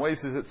many different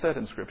ways is it said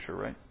in Scripture,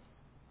 right?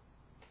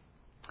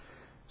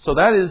 So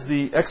that is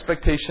the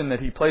expectation that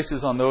He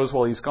places on those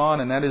while He's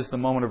gone, and that is the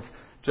moment of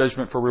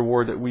judgment for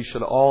reward that we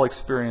should all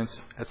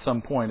experience at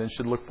some point and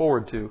should look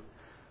forward to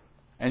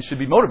and should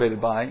be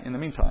motivated by in the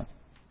meantime.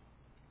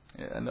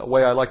 And the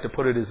way I like to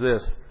put it is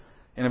this.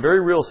 In a very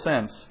real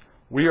sense,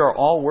 we are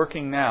all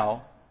working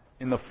now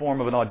in the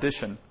form of an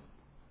audition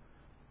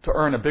to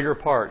earn a bigger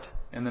part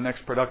in the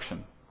next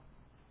production.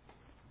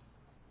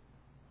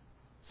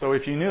 So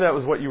if you knew that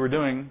was what you were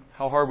doing,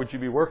 how hard would you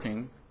be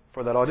working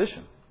for that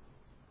audition?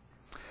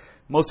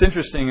 Most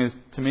interesting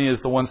to me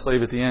is the one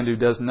slave at the end who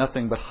does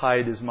nothing but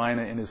hide his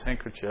mina in his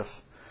handkerchief.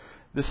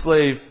 This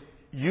slave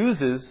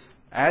uses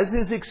as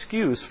his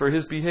excuse for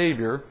his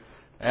behavior,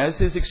 as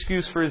his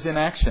excuse for his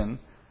inaction,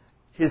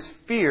 his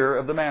fear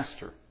of the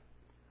master.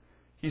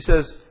 He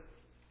says,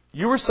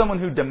 you are someone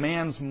who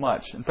demands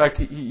much. In fact,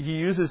 he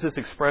uses this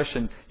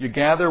expression, you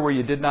gather where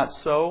you did not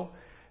sow.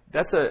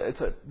 It's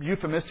a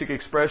euphemistic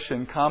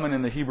expression common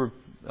in the Hebrew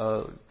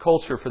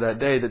culture for that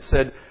day that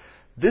said,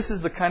 this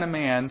is the kind of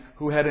man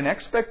who had an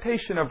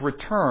expectation of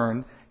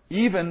return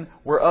even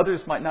where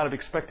others might not have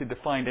expected to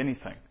find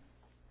anything.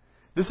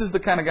 This is the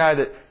kind of guy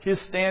that his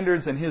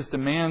standards and his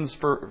demands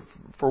for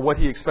what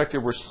he expected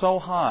were so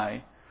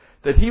high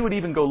that he would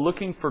even go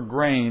looking for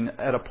grain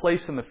at a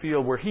place in the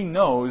field where he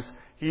knows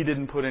he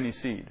didn't put any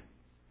seed.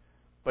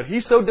 But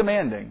he's so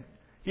demanding,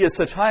 he has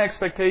such high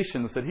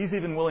expectations that he's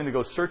even willing to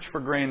go search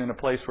for grain in a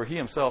place where he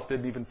himself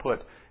didn't even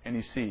put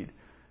any seed.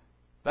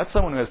 That's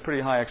someone who has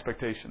pretty high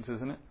expectations,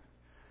 isn't it?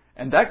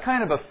 And that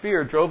kind of a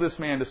fear drove this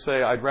man to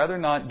say, I'd rather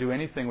not do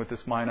anything with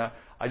this mina.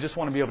 I just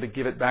want to be able to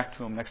give it back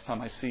to him next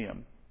time I see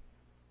him.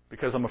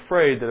 Because I'm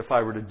afraid that if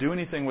I were to do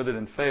anything with it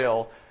and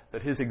fail,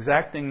 that his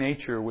exacting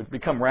nature would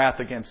become wrath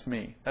against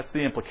me. That's the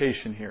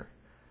implication here.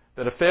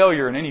 that a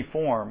failure in any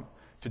form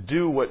to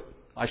do what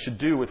I should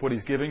do with what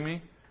He's giving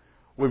me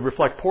would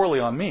reflect poorly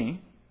on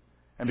me.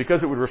 And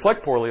because it would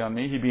reflect poorly on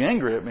me, He'd be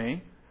angry at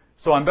me.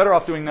 So I'm better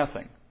off doing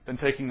nothing than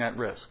taking that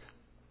risk.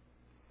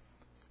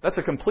 That's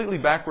a completely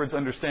backwards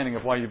understanding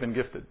of why you've been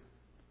gifted.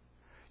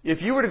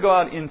 If you were to go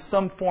out in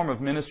some form of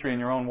ministry in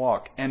your own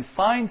walk and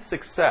find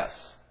success,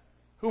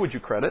 who would you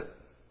credit?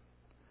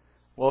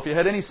 Well, if you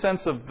had any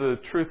sense of the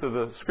truth of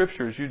the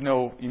Scriptures, you'd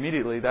know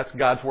immediately that's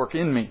God's work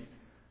in me.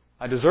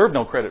 I deserve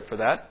no credit for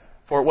that,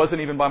 for it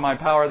wasn't even by my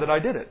power that I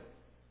did it.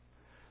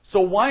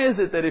 So why is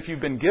it that if you've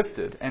been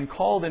gifted and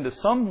called into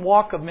some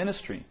walk of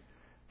ministry,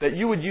 that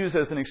you would use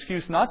as an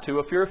excuse not to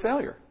if you're a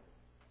failure?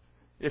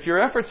 If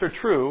your efforts are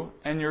true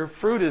and your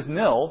fruit is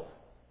nil,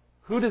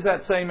 who does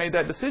that say made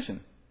that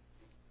decision?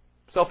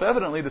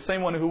 Self-evidently, the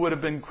same one who would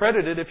have been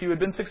credited if you had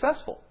been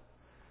successful.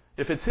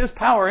 If it's His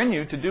power in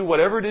you to do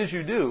whatever it is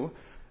you do,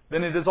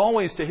 then it is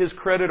always to His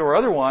credit or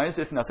otherwise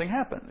if nothing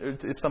happens,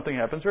 if something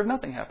happens or if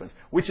nothing happens.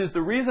 Which is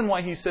the reason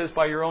why He says,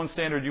 by your own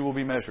standard you will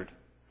be measured.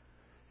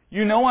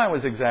 You know I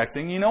was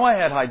exacting, you know I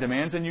had high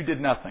demands, and you did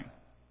nothing.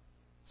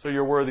 So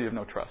you're worthy of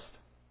no trust.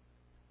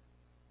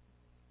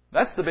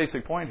 That's the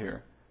basic point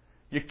here.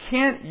 We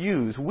can't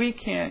use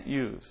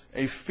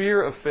a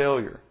fear of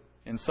failure,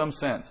 in some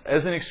sense,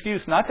 as an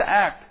excuse not to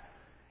act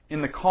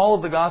in the call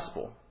of the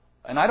gospel.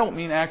 And I don't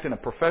mean act in a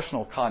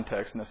professional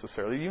context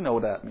necessarily. You know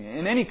what that means.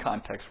 In any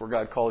context where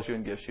God calls you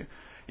and gifts you.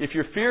 If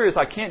your fear is,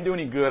 I can't do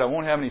any good, I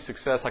won't have any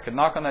success, I could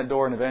knock on that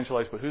door and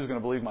evangelize, but who's going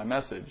to believe my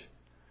message?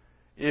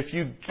 If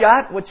you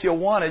got what you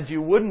wanted,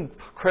 you wouldn't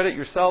credit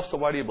yourself, so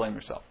why do you blame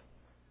yourself?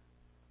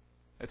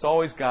 It's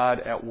always God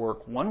at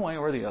work, one way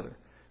or the other.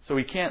 So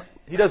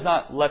He does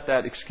not let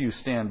that excuse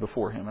stand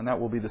before Him, and that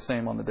will be the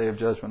same on the day of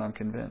judgment, I'm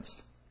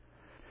convinced.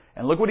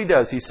 And look what He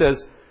does. He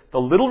says, the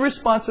little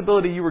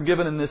responsibility you were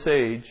given in this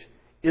age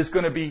is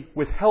going to be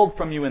withheld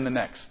from you in the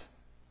next.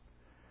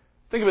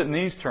 Think of it in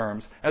these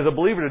terms. As a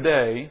believer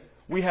today,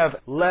 we have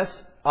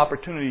less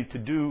opportunity to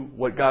do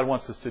what God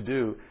wants us to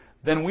do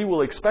than we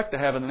will expect to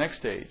have in the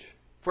next age,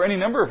 for any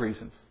number of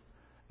reasons.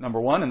 Number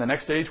one, in the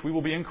next age, we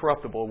will be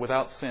incorruptible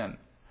without sin.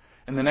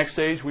 In the next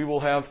age, we will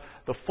have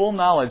the full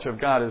knowledge of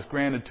God as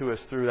granted to us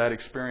through that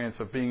experience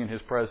of being in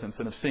His presence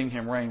and of seeing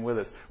Him reign with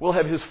us. We'll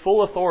have His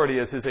full authority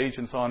as His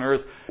agents on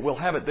earth. We'll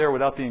have it there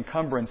without the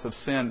encumbrance of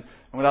sin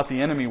and without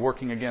the enemy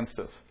working against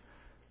us.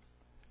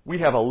 We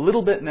have a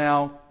little bit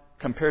now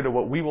compared to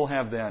what we will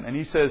have then. And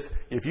He says,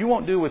 if you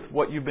won't do with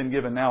what you've been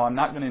given now, I'm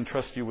not going to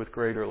entrust you with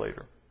greater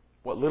later.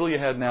 What little you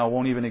had now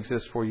won't even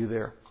exist for you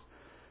there.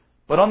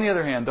 But on the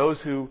other hand, those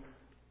who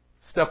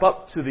step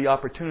up to the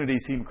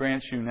opportunities He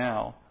grants you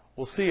now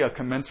will see a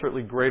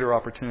commensurately greater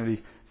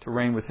opportunity to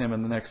reign with Him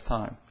in the next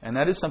time. And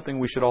that is something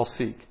we should all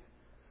seek.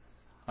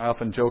 I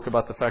often joke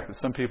about the fact that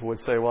some people would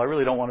say, well, I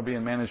really don't want to be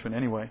in management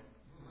anyway.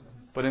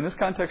 But in this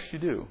context you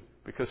do,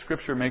 because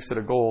Scripture makes it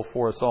a goal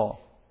for us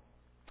all.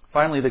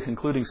 Finally, the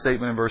concluding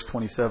statement in verse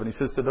 27. He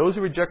says, to those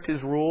who reject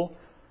His rule,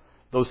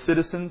 those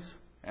citizens,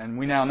 and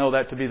we now know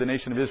that to be the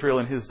nation of Israel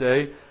in His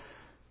day,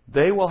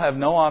 they will have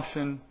no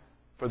option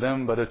for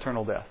them but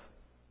eternal death,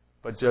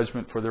 but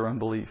judgment for their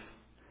unbelief.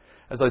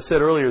 As I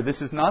said earlier,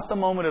 this is not the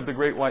moment of the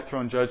great white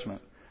throne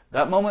judgment.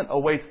 That moment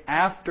awaits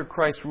after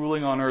Christ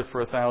ruling on earth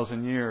for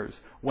 1,000 years,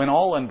 when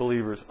all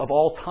unbelievers of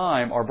all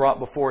time are brought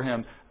before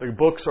Him. The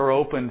books are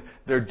opened,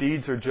 their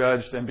deeds are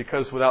judged, and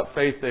because without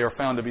faith they are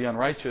found to be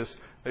unrighteous,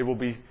 they will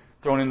be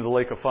thrown into the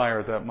lake of fire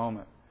at that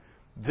moment.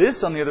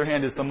 This, on the other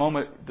hand, is the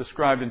moment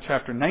described in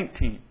chapter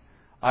 19,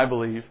 I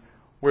believe,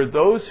 where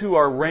those who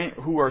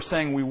are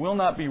saying we will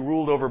not be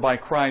ruled over by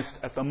Christ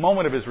at the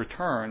moment of His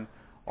return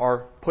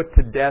are put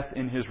to death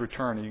in His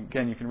return. And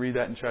again, you can read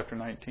that in chapter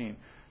 19.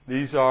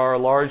 These are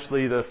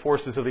largely the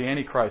forces of the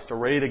Antichrist,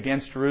 arrayed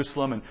against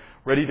Jerusalem and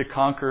ready to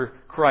conquer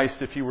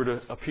Christ if He were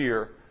to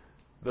appear,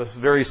 the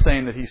very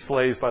same that He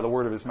slays by the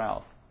word of His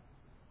mouth.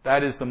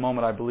 That is the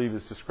moment I believe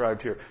is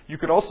described here. You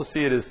could also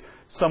see it as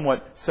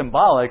somewhat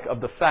symbolic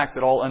of the fact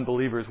that all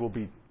unbelievers will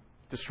be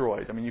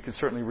destroyed. I mean, you can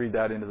certainly read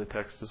that into the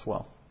text as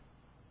well.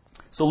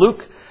 So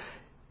Luke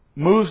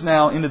moves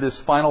now into this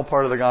final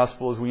part of the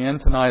gospel. As we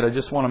end tonight, I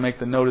just want to make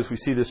the note as we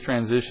see this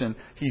transition.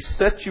 He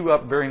sets you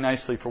up very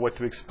nicely for what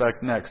to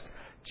expect next.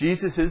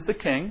 Jesus is the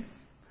King.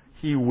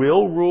 He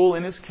will rule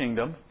in His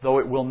kingdom, though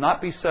it will not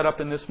be set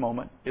up in this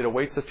moment. It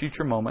awaits a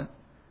future moment.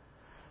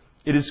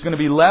 It is going to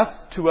be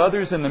left to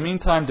others in the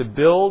meantime to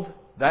build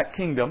that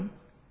kingdom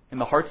in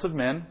the hearts of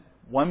men,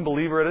 one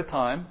believer at a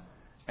time,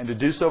 and to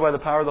do so by the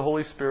power of the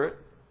Holy Spirit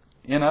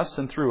in us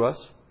and through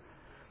us.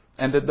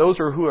 And that those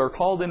who are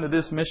called into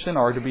this mission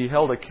are to be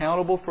held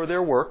accountable for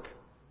their work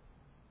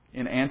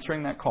in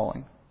answering that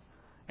calling.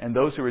 And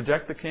those who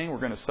reject the King, we're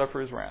going to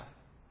suffer His wrath.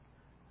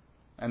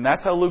 And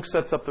that's how Luke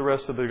sets up the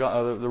rest of the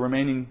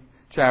remaining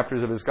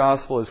chapters of his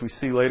gospel. As we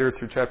see later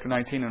through chapter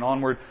 19 and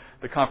onward,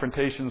 the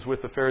confrontations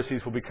with the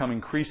Pharisees will become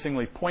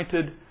increasingly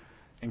pointed,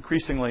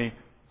 increasingly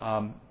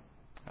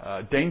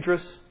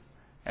dangerous,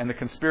 And the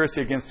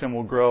conspiracy against him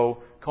will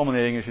grow,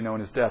 culminating, as you know,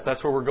 in his death.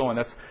 That's where we're going.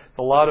 That's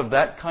a lot of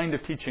that kind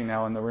of teaching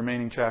now in the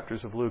remaining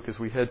chapters of Luke as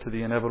we head to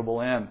the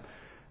inevitable end.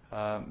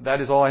 That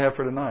is all I have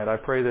for tonight. I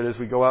pray that as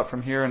we go out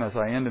from here and as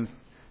I end in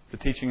the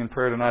teaching and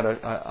prayer tonight,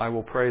 I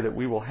will pray that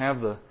we will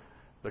have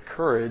the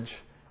courage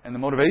and the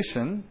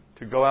motivation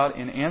to go out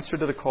in answer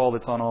to the call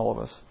that's on all of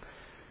us.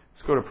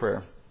 Let's go to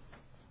prayer.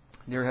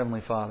 Dear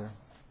Heavenly Father,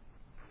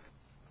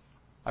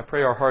 I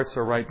pray our hearts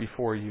are right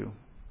before You.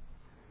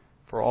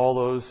 For all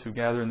those who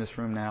gather in this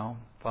room now,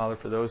 Father,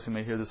 for those who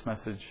may hear this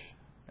message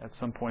at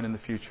some point in the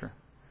future,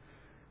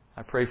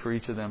 I pray for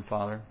each of them,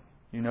 Father.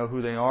 You know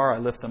who they are. I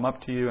lift them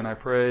up to You, and I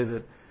pray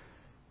that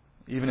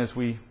even as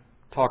we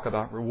talk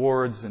about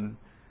rewards and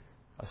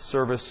a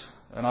service,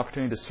 an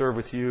opportunity to serve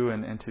with You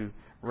and to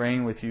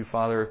reign with You,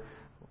 Father,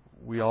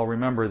 we all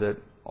remember that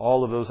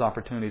all of those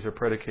opportunities are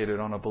predicated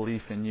on a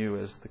belief in You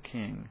as the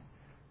King,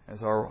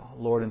 as our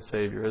Lord and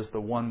Savior, as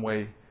the one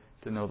way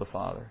to know the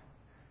Father.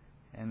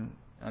 And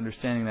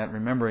understanding that,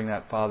 remembering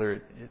that, Father,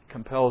 it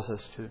compels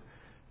us to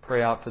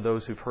pray out for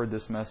those who've heard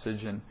this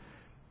message, and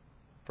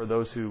for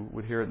those who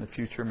would hear it in the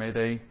future. May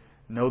they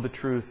know the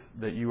truth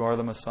that You are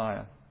the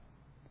Messiah.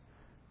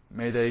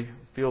 May they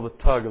feel the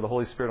tug of the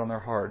Holy Spirit on their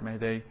heart. May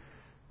they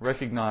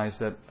recognize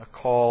that a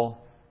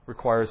call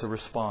requires a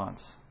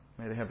response.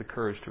 May they have the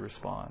courage to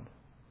respond.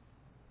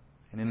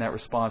 And in that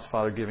response,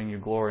 Father, giving You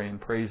glory and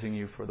praising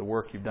You for the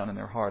work You've done in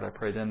their heart. I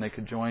pray then they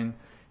could join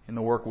in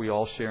the work we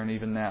all share, and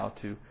even now,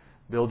 to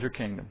build Your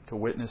kingdom, to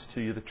witness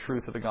to You the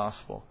truth of the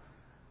gospel,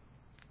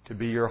 to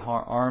be Your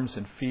arms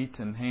and feet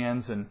and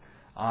hands and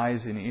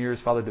eyes and ears,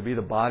 Father, to be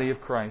the body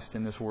of Christ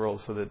in this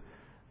world, so that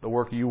the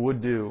work You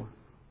would do,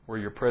 where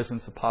Your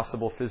presence is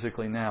possible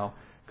physically now,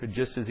 could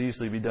just as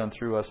easily be done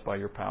through us by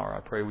Your power.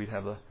 I pray we'd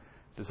have the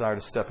desire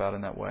to step out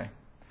in that way.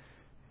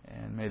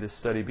 And may this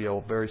study be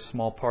a very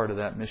small part of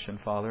that mission,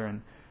 Father,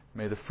 and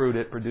may the fruit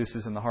it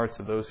produces in the hearts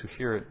of those who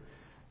hear it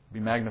be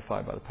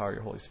magnified by the power of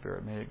Your Holy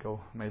Spirit.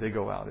 May they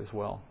go out as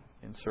well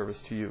in service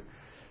to You.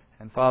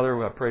 And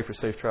Father, I pray for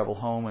safe travel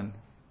home and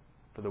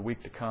for the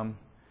week to come.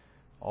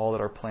 All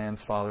that our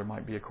plans, Father,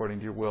 might be according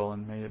to Your will,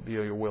 and may it be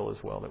Your will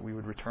as well, that we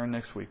would return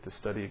next week to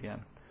study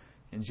again.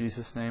 In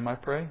Jesus' name I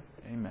pray.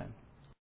 Amen.